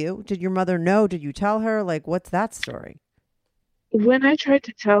molested you. Did your mother know? Did you tell her? Like, what's that story? When I tried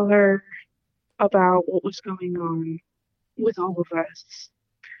to tell her about what was going on with all of us,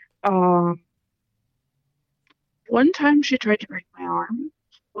 one time she tried to break my arm.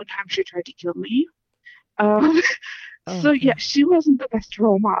 One time she tried to kill me. So yeah, she wasn't the best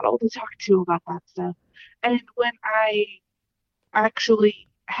role model to talk to about that stuff. And when I actually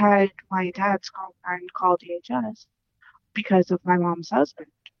had my dad's girlfriend call DHS because of my mom's husband,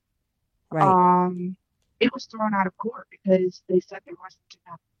 right, it was thrown out of court because they said there wasn't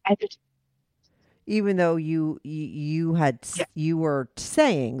enough evidence. Even though you were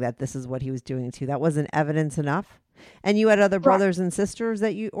saying that this is what he was doing to you, that wasn't evidence enough. And you had other brothers and sisters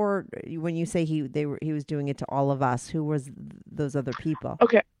that or when you say he was doing it to all of us, who was those other people?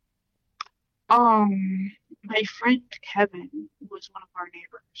 Okay. My friend Kevin was one of our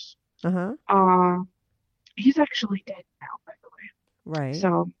neighbors. Uh-huh. He's actually dead now, by the way. Right.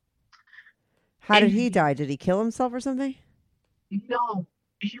 So how did he die? Did he kill himself or something? No,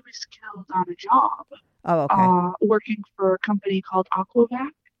 he was killed on a job. Oh, okay. Working for a company called Aquavac.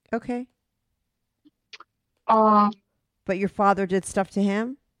 Okay. But your father did stuff to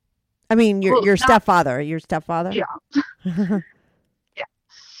him I mean, Well, your not- stepfather. Your stepfather? Yeah. Yeah.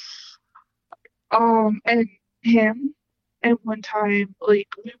 And him, and one time, like,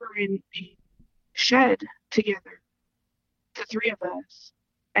 we were in a shed together, the three of us,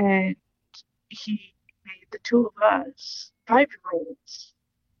 and he made the two of us, 5-year-olds,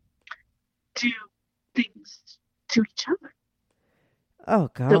 do things to each other Oh,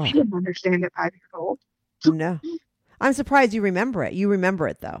 that we God. didn't understand at 5 years old. No. I'm surprised you remember it. You remember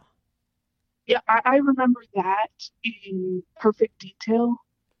it, though. Yeah, I remember that in perfect detail,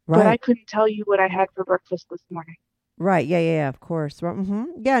 but I Right. couldn't tell you what I had for breakfast this morning. Right. Yeah, yeah, yeah, of course. Mm-hmm.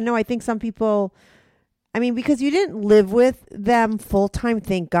 Yeah, no, I think some people, I mean, because you didn't live with them full time,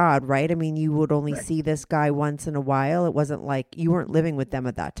 thank God, right? I mean, you would only Right. see this guy once in a while. It wasn't like you weren't living with them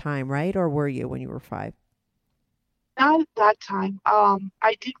at that time, right? Or were you when you were 5? Not at that time.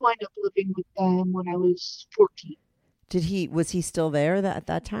 I did wind up living with them when I was 14. Was he still there at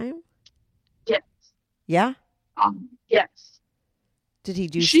that time? Yes. Yeah? Yes. Did he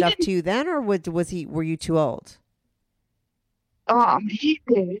do She stuff didn't- to you then, or were you too old? He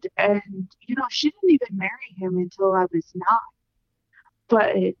did, and she didn't even marry him until I was 9.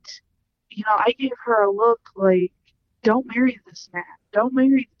 But I gave her a look like, "Don't marry this man. Don't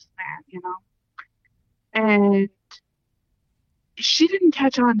marry this man," And she didn't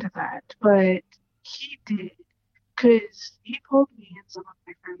catch on to that, but he did, because he pulled me and some of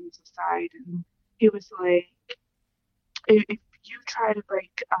my friends aside, and he was like, "If you try to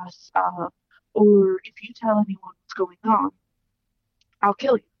break us up, or if you tell anyone what's going on, I'll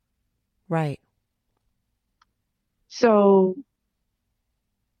kill you." Right. So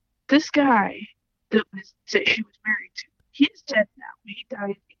this guy that she was married to, he's dead now. He died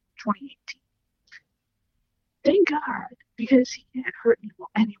in 2018. Thank God, because he can't hurt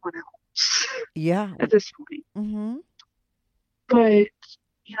anyone else Yeah. at this point. Mm-hmm. But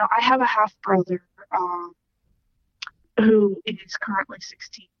I have a half brother who is currently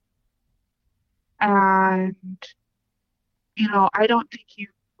 16, and I don't think you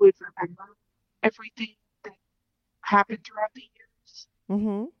would remember everything that happened throughout the years.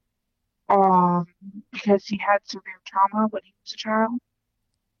 Mm-hmm. Because he had severe trauma when he was a child.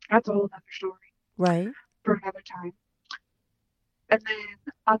 That's a whole other story Right. for another time. And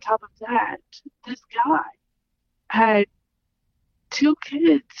then on top of that, this guy had 2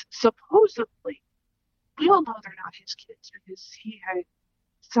 kids, supposedly. We all know they're not his kids because he had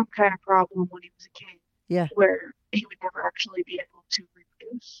some kind of problem when he was a kid Yeah. where he would never actually be able to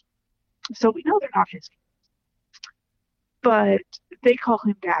reproduce. So we know they're not his kids. But they call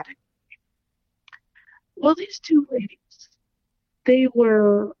him Daddy. Well, these 2 ladies, they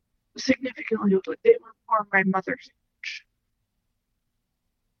were significantly older. They were more my mother's age.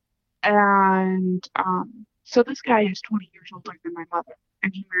 And so this guy is 20 years older than my mother,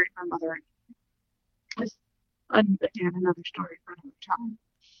 and he married my mother. It's, again, another story for another time.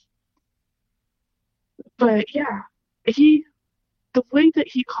 But yeah, the way that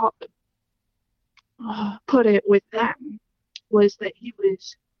he put it with them was that he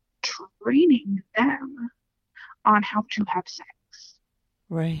was training them on how to have sex.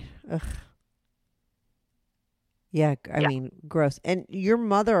 Right. Ugh. Yeah, I mean, gross. And your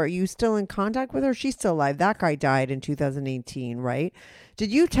mother, are you still in contact with her? She's still alive. That guy died in 2018, right?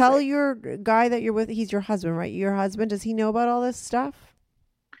 Did you tell your guy that you're with? He's your husband, right? Your husband, does he know about all this stuff?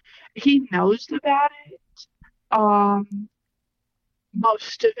 He knows about it.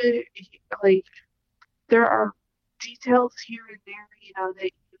 Most of it, like, there are details here and there, that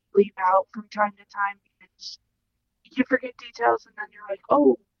you leave out from time to time because you forget details, and then you're like,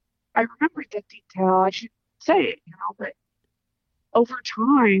 "Oh, I remembered that detail. I should say it," but over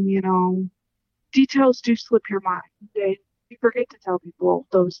time, details do slip your mind. You forget to tell people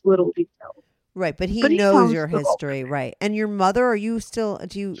those little details. Right, but he But he knows knows your the bulk of history, it. right? And your mother,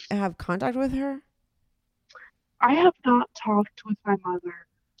 do you have contact with her? I have not talked with my mother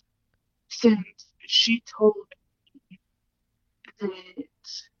since she told me that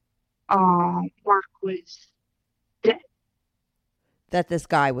Mark was dead. That this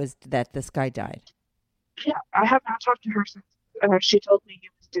guy died. Yeah, I have not talked to her since she told me he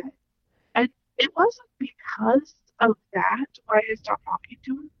was dead. And it wasn't because of that why I stopped talking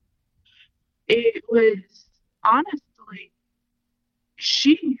to her. It was honestly,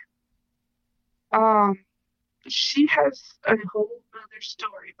 she has a whole other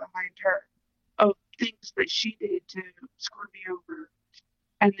story behind her of things that she did to screw me over,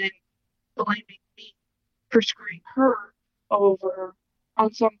 and then blaming me for screwing her over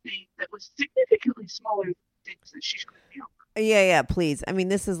on something that was significantly smaller than things that she screwed me over. Yeah, please. I mean,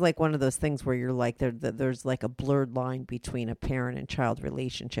 this is like one of those things where you're like, there's like a blurred line between a parent and child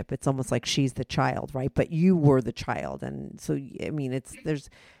relationship. It's almost like she's the child, right? But you were the child. And so, I mean,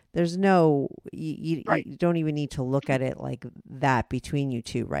 there's no, Right. you don't even need to look at it like that between you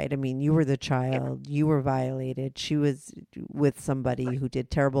two, right? I mean, you were the child, you were violated. She was with somebody who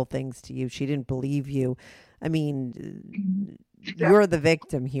did terrible things to you. She didn't believe you. I mean, you're the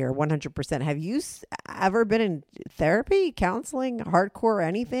victim here, 100%. Have you ever been in therapy, counseling, hardcore,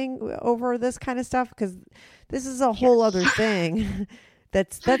 anything over this kind of stuff? Because this is a whole other thing.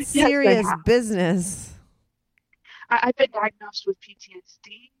 That's Yes, I serious have. business. I've been diagnosed with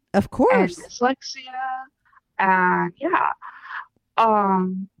PTSD Of and course. dyslexia, and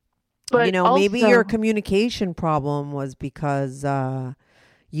but You know, maybe your also, communication problem was because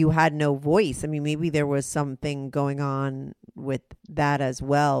you had no voice. I mean, maybe there was something going on with that as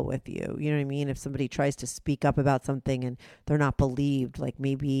well with you. You know what I mean? If somebody tries to speak up about something and they're not believed, like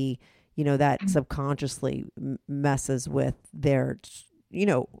maybe, you know, that subconsciously messes with their, you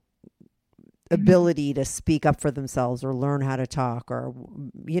know, ability to speak up for themselves or learn how to talk or,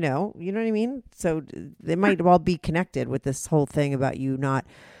 you know what I mean? So they might all be connected with this whole thing about you not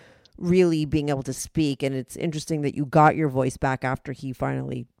really being able to speak. And it's interesting that you got your voice back after he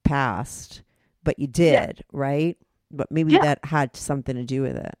finally passed, but you yeah, did, right? But maybe yeah, that had something to do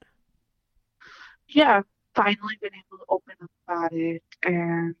with it. yeah, finally been able to open up about it,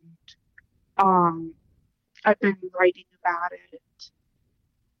 and um, I've been writing about it.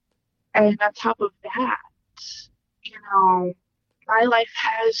 And on top of that, my life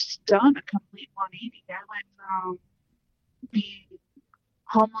has done a complete 180. I went from being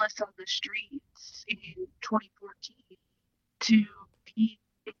homeless on the streets in 2014 to being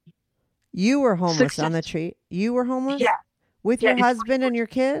You were homeless on the successful. street. You were homeless Yeah, with yeah, your in husband and 2014. your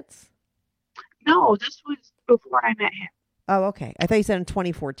kids? No, this was before I met him. Oh, okay. I thought you said in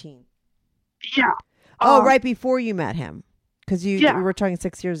 2014. Yeah. Oh, Um, right before you met him. Because you yeah. were talking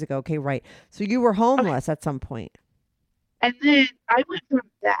 6 years ago. Okay, right. So you were Okay. homeless at some point. And then I went from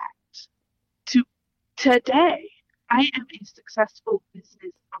that to today. I am a successful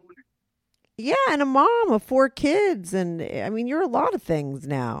business owner. Yeah, and a mom of 4 kids. And I mean, you're a lot of things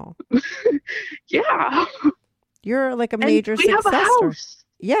now. Yeah. You're like a And major we have a success story. house.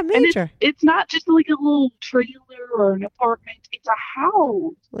 Yeah, And it's major. it's not just like a little trailer or an apartment. It's a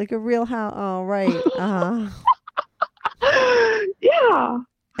house. Like a real house. Oh, right. Yeah.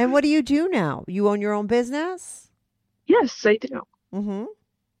 And what do you do now? You own your own business? Yes, I do. Mm-hmm.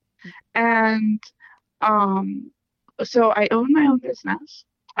 And um so I own my own business.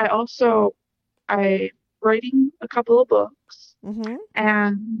 I'm writing a couple of books, Mm-hmm.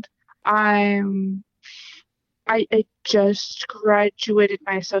 and I'm I just graduated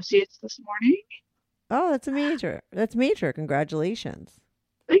my associates this morning. Oh, that's a major. That's major. Congratulations.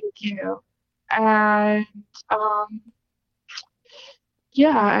 Thank you. And um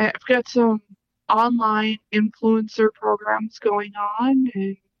yeah, I've got some online influencer programs going on,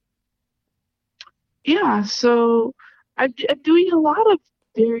 and yeah, so I'm doing a lot of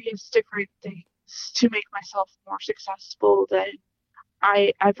various different things to make myself more successful than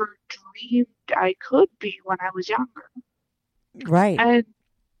I ever dreamed I could be when I was younger. Right. And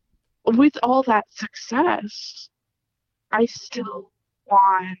with all that success, I still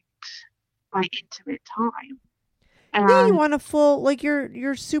want my intimate time. Yeah, you And want a full, like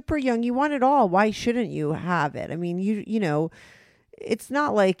you're super young. You want it all. Why shouldn't you have it? I mean, you know, it's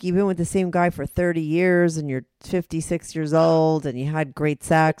not like you've been with the same guy for 30 years and you're 56 years old and you had great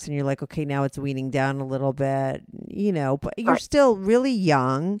sex and you're like, okay, now it's weaning down a little bit, you know, but you're right, still really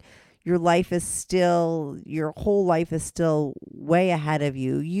young. Your whole life is still way ahead of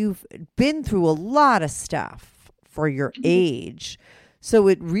you. You've been through a lot of stuff for your age. So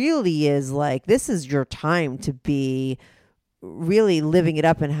it really is like, this is your time to be really living it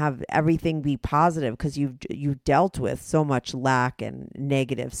up and have everything be positive because you've dealt with so much lack and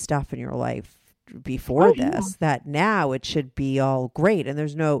negative stuff in your life before oh yeah, this that now it should be all great. And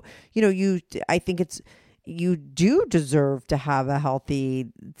there's no, you know, I think you do deserve to have a healthy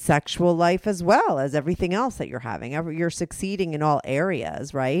sexual life as well as everything else that you're having. You're succeeding in all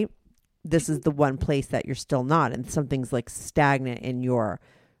areas, right? This is the one place that you're still not, and something's like stagnant in your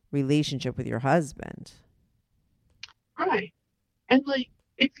relationship with your husband. right. And like,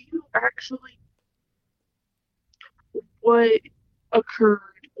 if you actually, what occurred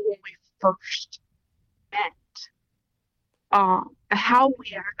when we first met, how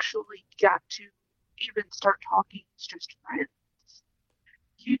we actually got to even start talking as just friends,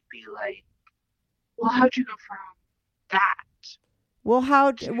 you'd be like, well, how'd you go from that Well,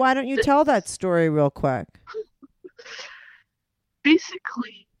 to why don't you tell that this? story real quick?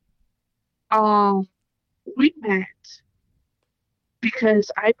 basically, we met because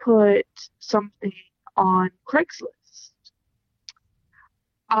I put something on Craigslist.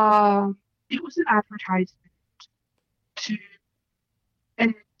 It was an advertisement to,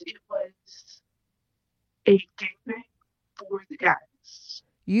 and it was a gangbang for the guys.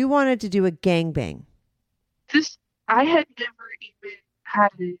 You wanted to do a gangbang. I had never even had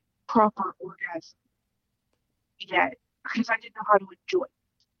a proper orgasm yet because I didn't know how to enjoy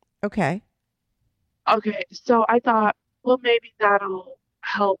it. Okay. Okay, so I thought, well, maybe that'll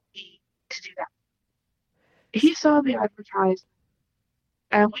help me to do that. He saw the advertisement,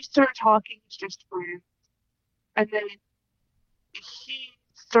 and we started talking as just friends. And then he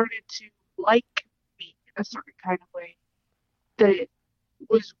started to like me in a certain kind of way that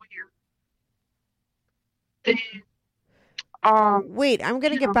was weird. Then, Wait, I'm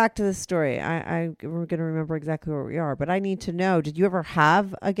going to you get know, back to the story. We're going to remember exactly where we are, but I need to know, did you ever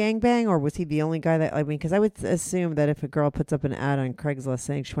have a gangbang, or was he the only guy that, I mean, because I would assume that if a girl puts up an ad on Craigslist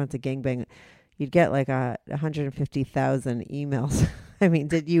saying she wants a gangbang, you'd get like 150,000 emails. I mean,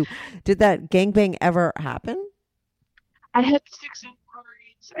 did that gangbang ever happen? I had 6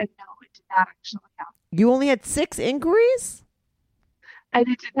 inquiries, and no, it did not actually happen. You only had 6 inquiries? And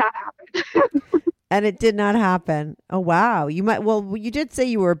it did not happen. And it did not happen. Oh, wow. You did say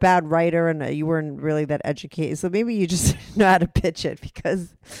you were a bad writer and you weren't really that educated. So maybe you just know how to pitch it,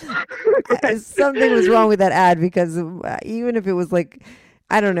 because something was wrong with that ad, because even if it was like,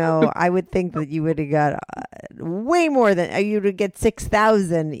 I don't know, I would think that you would have got way more than, you would get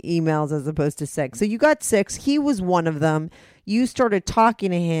 6,000 emails as opposed to 6. So you got 6. He was one of them. You started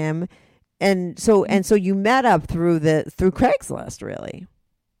talking to him. And so you met up through Craigslist, really.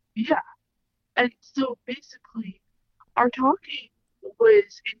 Yeah. And so basically, our talking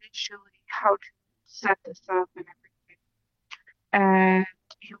was initially how to set this up and everything. And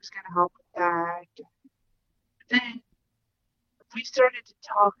he was going to help with that. Then we started to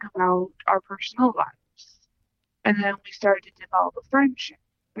talk about our personal lives. And then we started to develop a friendship.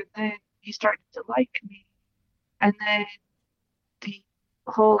 And then he started to like me. And then the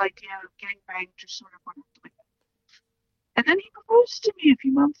whole idea of gangbang just sort of went out the window. And then he proposed to me a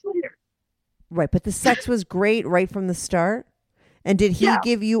few months later. Right, but the sex was great right from the start. And did he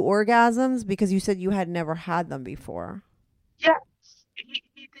give you orgasms? Because you said you had never had them before. Yes, he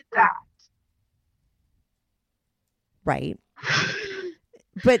did that. Right.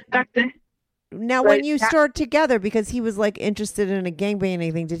 But Back then, now when you start together, because he was like interested in a gangbang and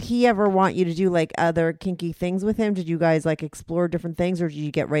anything, did he ever want you to do like other kinky things with him? Did you guys like explore different things, or did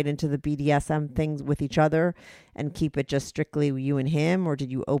you get right into the BDSM things with each other and keep it just strictly you and him, or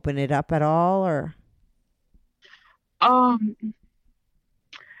did you open it up at all, or?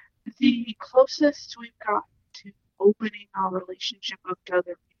 The closest we've got to opening our relationship up to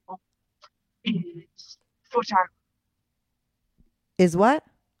other people is photography. Is what?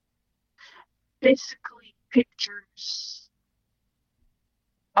 Basically pictures,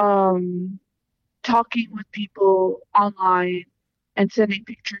 talking with people online and sending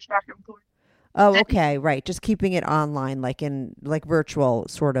pictures back and forth. Oh, okay, right. Just keeping it online, like in like virtual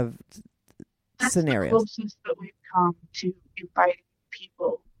sort of scenarios. That's the closest that we've come to inviting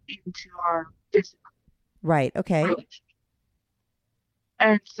people into our physical Right. Okay. relationship.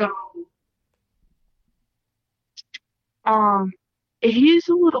 And so, he's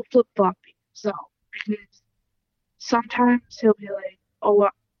a little flip-floppy himself, because sometimes he'll be like, oh,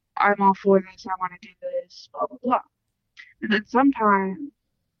 I'm all for this, I want to do this, blah, blah, blah. And then sometimes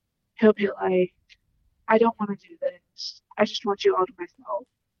he'll be like, I don't want to do this, I just want you all to myself.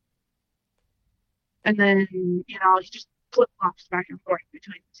 And then, he just flip-flops back and forth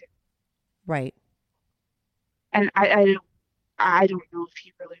between the two. Right. And I don't know if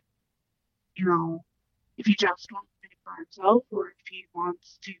he really, if he just wants it for himself, or if he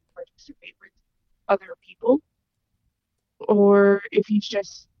wants to participate with other people, or if he's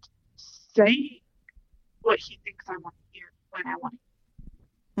just saying what he thinks I want to hear when I want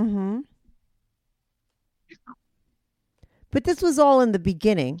to. Mm-hmm. But this was all in the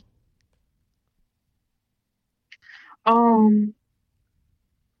beginning.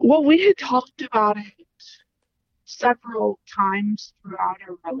 Well, we had talked about it several times throughout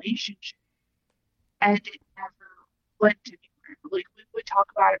our relationship, and it never went anywhere. Like, we would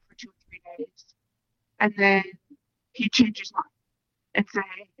talk about it for 2 or 3 days, and then he'd change his mind and say,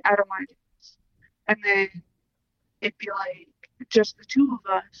 I don't want to do this. And then it'd be like just the two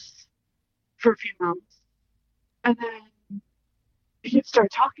of us for a few months, and then he'd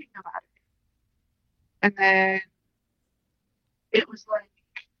start talking about it. And then it was like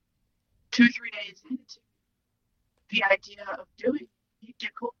 2 or 3 days into the idea of doing, you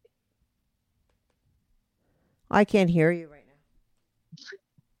get cold feet. I can't hear you right now.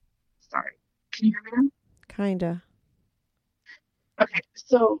 Sorry. Can you hear me now? Kinda. Okay,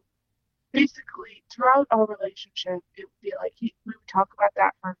 so basically, throughout our relationship, it would be like we would talk about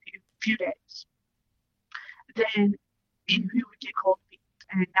that for a few days. Then he would get cold feet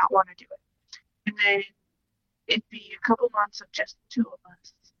and not want to do it. And then it'd be a couple months of just the two of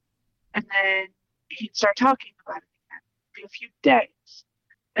us. And then he'd start talking about it again. It'd be a few days.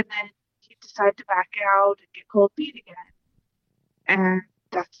 And then he'd decide to back out and get cold feet again. And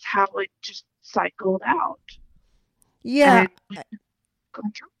that's how it just cycled out. Yeah.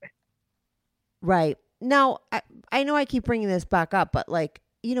 Going through it. Right. Now, I know I keep bringing this back up, but like,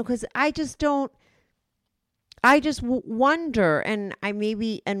 you know, because I just wonder, and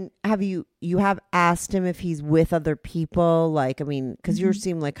have you have asked him if he's with other people? Like, I mean, because you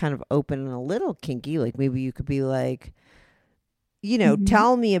seem like kind of open and a little kinky. Like maybe you could be like, you know,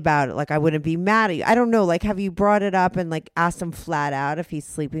 tell me about it. Like I wouldn't be mad at you. I don't know. Like, have you brought it up and like asked him flat out if he's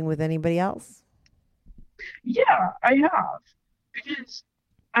sleeping with anybody else? Yeah, I have. Because,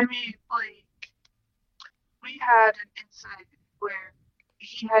 I mean, like, we had an incident where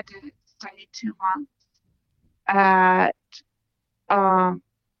he had to stay 2 months at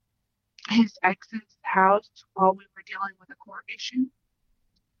his ex's house while we were dealing with a court issue.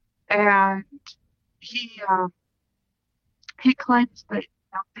 And he claims that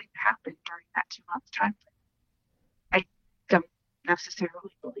nothing happened during that 2 month time frame. I don't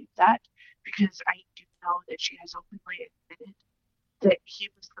necessarily believe that because I do know that she has openly admitted that he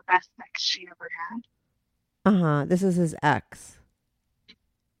was the best sex she ever had. This is his ex.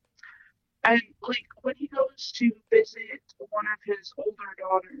 And like when he goes to visit one of his older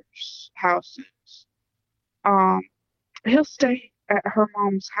daughter's houses, he'll stay at her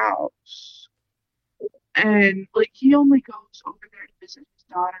mom's house. And like he only goes over there to visit his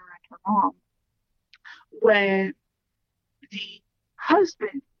daughter and her mom when the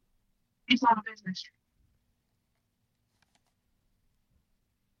husband is on a business trip.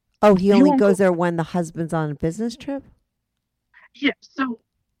 Oh, he only goes there when the husband's on a business trip? Yeah, so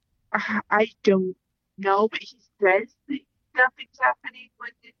I don't know, but he says that nothing's happening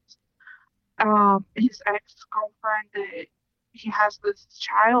with his ex-girlfriend that he has this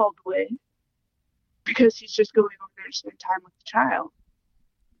child with because he's just going over there to spend time with the child.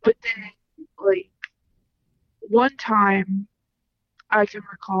 But then, like, one time I can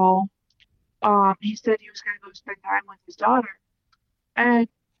recall, he said he was going to go spend time with his daughter, and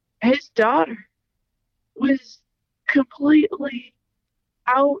his daughter was completely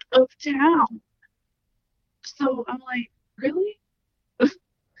out of town. So I'm like, really?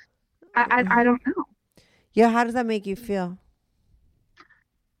 I don't know. Yeah, how does that make you feel?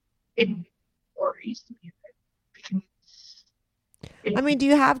 It worries me because I mean, do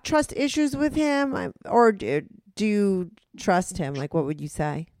you have trust issues with him, or do you trust him? Like, what would you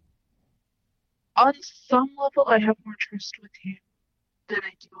say? on some level I have more trust with him than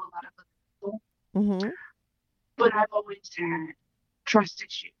I do a lot of other people. Mm-hmm. But I've always had trust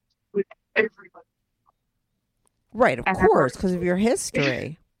issues with everybody. Right, of course, because of your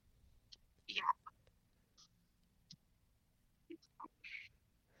history.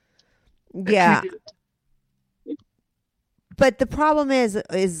 Yeah. But the problem is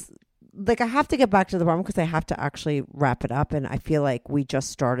like I have to get back to the problem because I have to actually wrap it up, and I feel like we just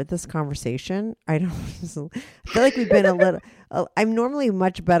started this conversation. I feel like we've been a little. I'm normally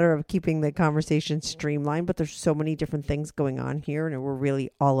much better of keeping the conversation streamlined, but there's so many different things going on here, and we're really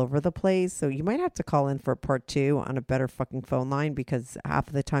all over the place. So you might have to call in for part 2 on a better fucking phone line because half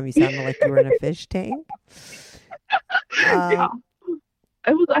of the time you sounded like you were in a fish tank. Yeah,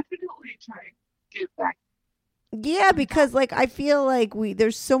 I will definitely try and get back. Yeah, because like I feel like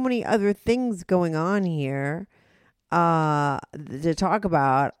there's so many other things going on here to talk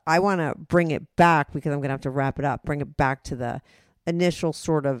about. I want to bring it back because I'm going to have to wrap it up. Bring it back to the initial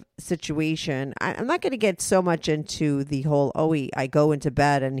sort of situation. I'm not going to get so much into the whole I go into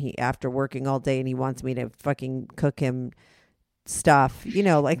bed and he after working all day and he wants me to fucking cook him stuff. You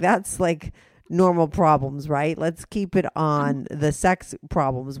know, like that's like normal problems, right? Let's keep it on the sex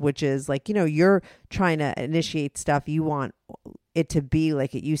problems, which is like, you know, you're trying to initiate stuff. You want it to be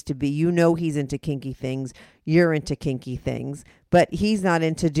like it used to be. You know, he's into kinky things. You're into kinky things, but he's not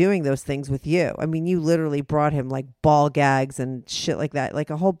into doing those things with you. I mean, you literally brought him like ball gags and shit like that, like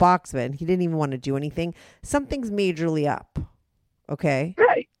a whole box of it. And he didn't even want to do anything. Something's majorly up. Okay.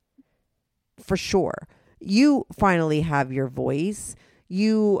 Right. For sure. You finally have your voice.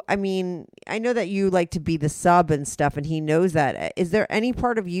 I mean, I know that you like to be the sub and stuff, and he knows that. Is there any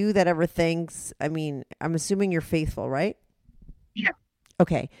part of you that ever thinks, I mean, I'm assuming you're faithful, right? Yeah.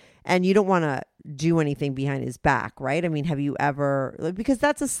 Okay. And you don't want to do anything behind his back, right? I mean, have you ever, because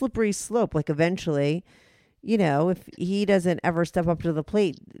that's a slippery slope. Like eventually, if he doesn't ever step up to the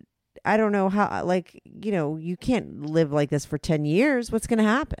plate, I don't know how, you can't live like this for 10 years. What's going to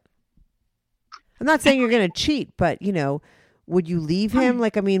happen? I'm not saying you're going to cheat, but, would you leave him?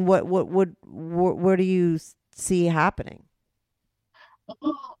 Like, I mean, what do you see happening?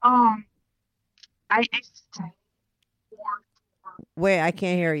 Well, I stay more for. Wait, I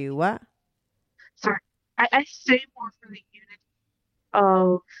can't hear you. What? Sorry, I stay more for the unity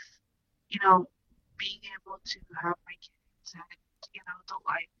of, being able to have my kids and, the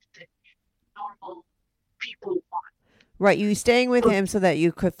life that normal people want. Right, you staying with him so that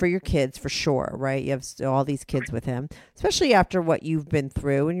you could, for your kids, for sure, right? You have all these kids with him, especially after what you've been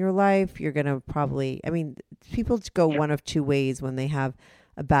through in your life. You're going to probably, I mean, people go one of two ways when they have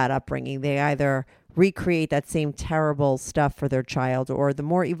a bad upbringing. They either recreate that same terrible stuff for their child, or the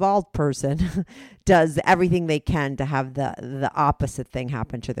more evolved person does everything they can to have the opposite thing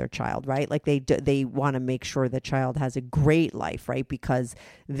happen to their child, right? Like they want to make sure the child has a great life, right? Because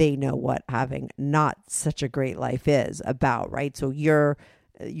they know what having not such a great life is about, right? So you're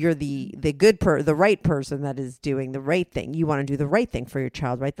the the right person that is doing the right thing. You want to do the right thing for your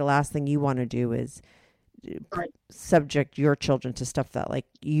child, right? The last thing you want to do is subject your children to stuff that like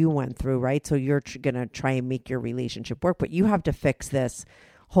you went through, right? So you're gonna try and make your relationship work, but you have to fix this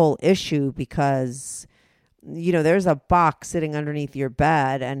whole issue because there's a box sitting underneath your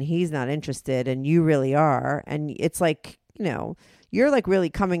bed and he's not interested and you really are, and it's like you're like really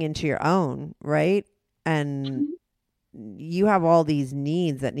coming into your own, right? And you have all these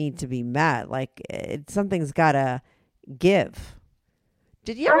needs that need to be met. Like something's gotta give.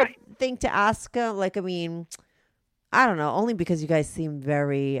 Did you ever think to ask, I mean, I don't know, only because you guys seem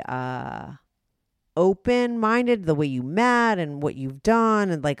very open-minded, the way you met and what you've done,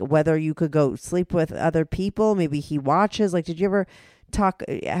 and like whether you could go sleep with other people. Maybe he watches. Like, did you ever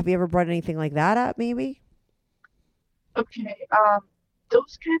have you ever brought anything like that up, maybe? Okay,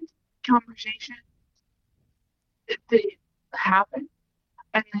 those kinds of conversations, they happen,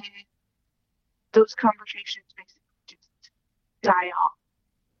 and then those conversations basically just die off.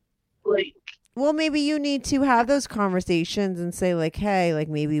 Well, maybe you need to have those conversations and say like, hey, like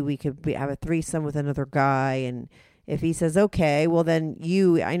maybe we could have a threesome with another guy. And if he says, okay, well then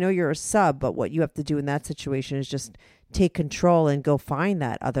I know you're a sub, but what you have to do in that situation is just take control and go find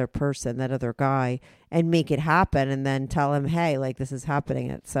that other person, that other guy, and make it happen. And then tell him, hey, like this is happening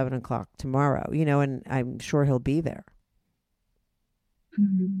at 7:00 tomorrow, and I'm sure he'll be there.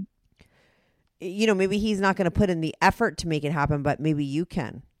 Mm-hmm. Maybe he's not going to put in the effort to make it happen, but maybe you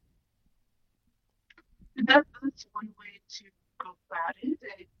can. That's one way to go about it.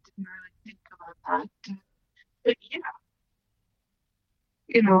 I didn't really think about that. But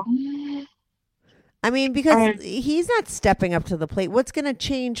yeah. I mean, because he's not stepping up to the plate. What's going to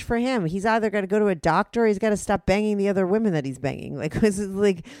change for him? He's either got to go to a doctor or he's got to stop banging the other women that he's banging. Like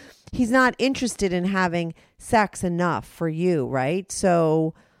he's not interested in having sex enough for you, right?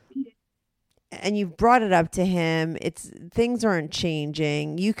 So... and you've brought it up to him. Things aren't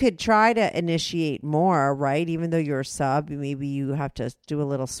changing. You could try to initiate more, right? Even though you're a sub, maybe you have to do a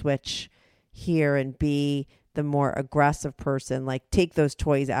little switch here and be the more aggressive person. Like take those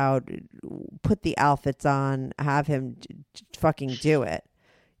toys out, put the outfits on, have him fucking do it,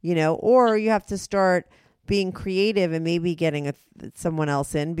 or you have to start being creative and maybe getting someone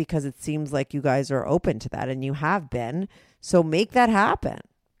else in because it seems like you guys are open to that and you have been. So make that happen.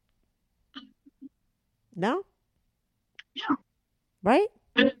 No? Yeah. Right?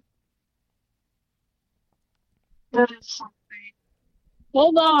 That is something.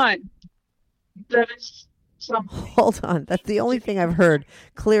 Hold on. That is something. Hold on. That's the only thing I've heard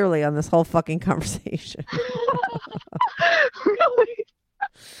clearly on this whole fucking conversation. Really?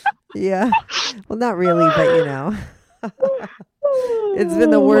 Yeah. Well, not really, but it's been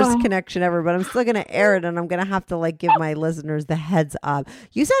the worst connection ever, but I'm still going to air it and I'm going to have to give my listeners the heads up.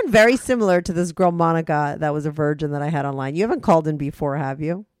 You sound very similar to this girl, Monica, that was a virgin that I had online. You haven't called in before, have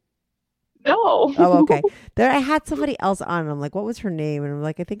you? No. Oh, okay. I had somebody else on and I'm like, what was her name? And I'm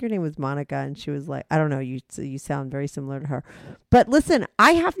like, I think her name was Monica. And she was like, I don't know. You sound very similar to her. But listen,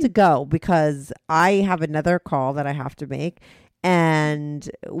 I have to go because I have another call that I have to make. And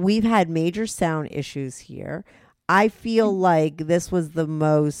we've had major sound issues here. I feel like this was the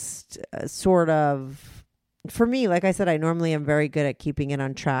most sort of for me, like I said, I normally am very good at keeping it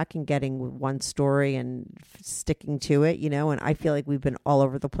on track and getting one story and sticking to it, and I feel like we've been all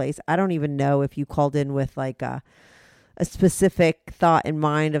over the place. I don't even know if you called in with like a specific thought in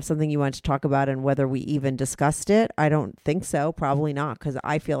mind of something you wanted to talk about and whether we even discussed it. I don't think so. Probably not, because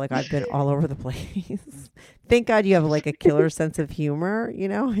I feel like I've been all over the place. Thank God you have like a killer sense of humor,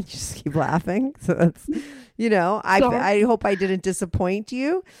 I just keep laughing. So that's, I hope I didn't disappoint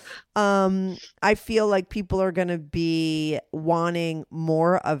you. I feel like people are going to be wanting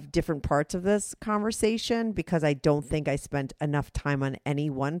more of different parts of this conversation because I don't think I spent enough time on any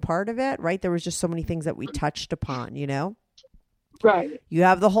one part of it, right? There was just so many things that we touched upon, Right. You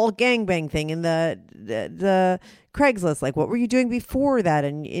have the whole gangbang thing and the Craigslist. Like, what were you doing before that?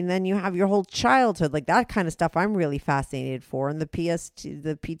 And then you have your whole childhood, like that kind of stuff. I'm really fascinated for, and the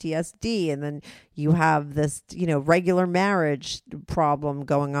PTSD, and then you have this, regular marriage problem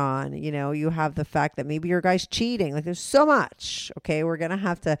going on. You have the fact that maybe your guy's cheating. Like, there's so much. Okay, we're gonna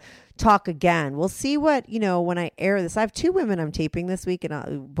have to talk again. We'll see what when I air this. I have 2 women I'm taping this week,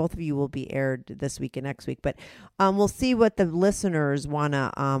 and both of you will be aired this week and next week. But we'll see what the listeners want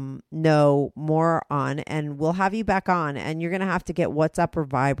to know more on, and we'll have you back on. And you're gonna have to get WhatsApp or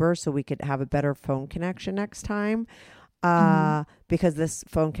Viber so we could have a better phone connection next time. Because this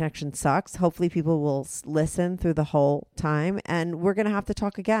phone connection sucks. Hopefully people will listen through the whole time, and we're going to have to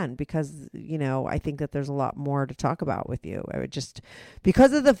talk again because, I think that there's a lot more to talk about with you. I would just,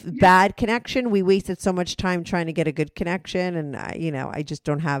 because of the bad connection, we wasted so much time trying to get a good connection. And I just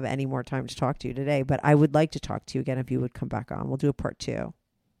don't have any more time to talk to you today, but I would like to talk to you again if you would come back on. We'll do a part 2.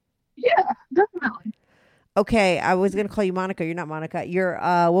 Yeah, definitely. Okay. I was going to call you Monica. You're not Monica. You're,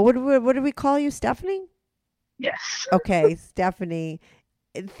 what did we call you? Stephanie? Yes. Okay, Stephanie,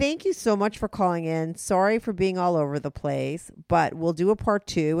 thank you so much for calling in. Sorry for being all over the place, but we'll do a part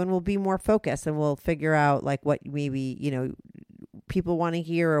 2 and we'll be more focused and we'll figure out like what maybe, people want to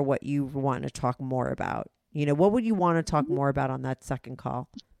hear or what you want to talk more about. What would you want to talk more about on that second call?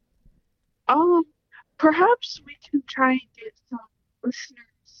 Perhaps we can try and get some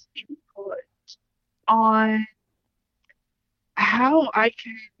listeners' input on how I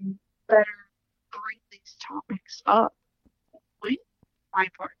can better bring these topics up with my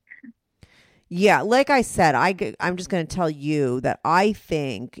partner. Yeah, like I said, I'm just going to tell you that I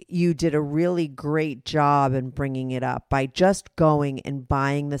think you did a really great job in bringing it up by just going and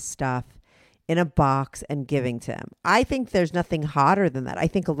buying the stuff in a box and giving to him. I think there's nothing hotter than that. I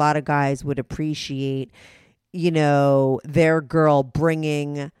think a lot of guys would appreciate, their girl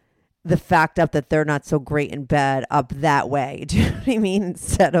bringing the fact up that they're not so great in bed up that way. Do you know what I mean?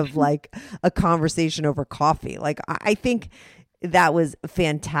 Instead of like a conversation over coffee. Like, I think that was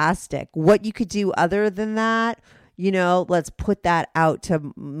fantastic. What you could do other than that, let's put that out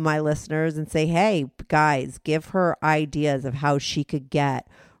to my listeners and say, hey, guys, give her ideas of how she could get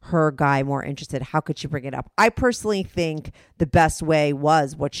her guy more interested. How could she bring it up? I personally think the best way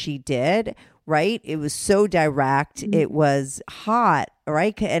was what she did, right? It was so direct. It was hot,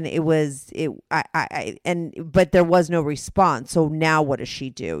 right? And but there was no response. So now what does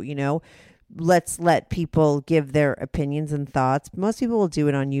she do? Let's let people give their opinions and thoughts. Most people will do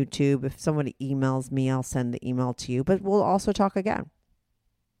it on YouTube. If somebody emails me, I'll send the email to you, but we'll also talk again.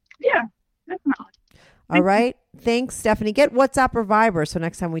 Yeah, definitely. All right. Thanks, Stephanie. Get WhatsApp or Viber. So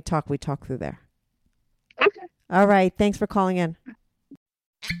next time we talk through there. Okay. All right. Thanks for calling in.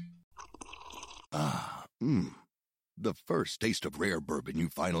 The first taste of rare bourbon you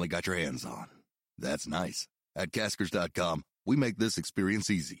finally got your hands on. That's nice. At Caskers.com, we make this experience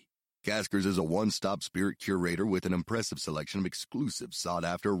easy. Caskers is a one-stop spirit curator with an impressive selection of exclusive,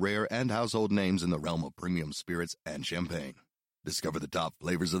 sought-after, rare, and household names in the realm of premium spirits and champagne. Discover the top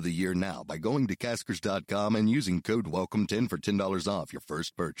flavors of the year now by going to Caskers.com and using code WELCOME10 for $10 off your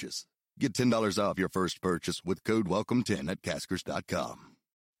first purchase. Get $10 off your first purchase with code WELCOME10 at Caskers.com.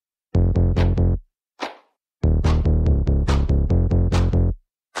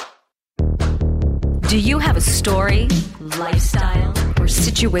 Do you have a story, lifestyle, or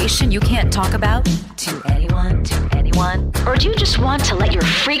situation you can't talk about to anyone? Or do you just want to let your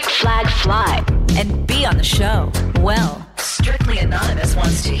freak flag fly and be on the show? Well, Strictly Anonymous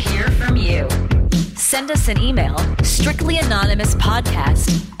wants to hear from you. Send us an email,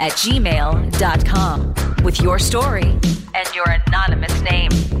 strictlyanonymouspodcast@gmail.com with your story and your anonymous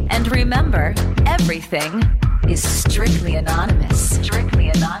name. And remember, everything is strictly anonymous. Strictly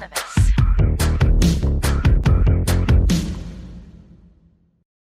anonymous.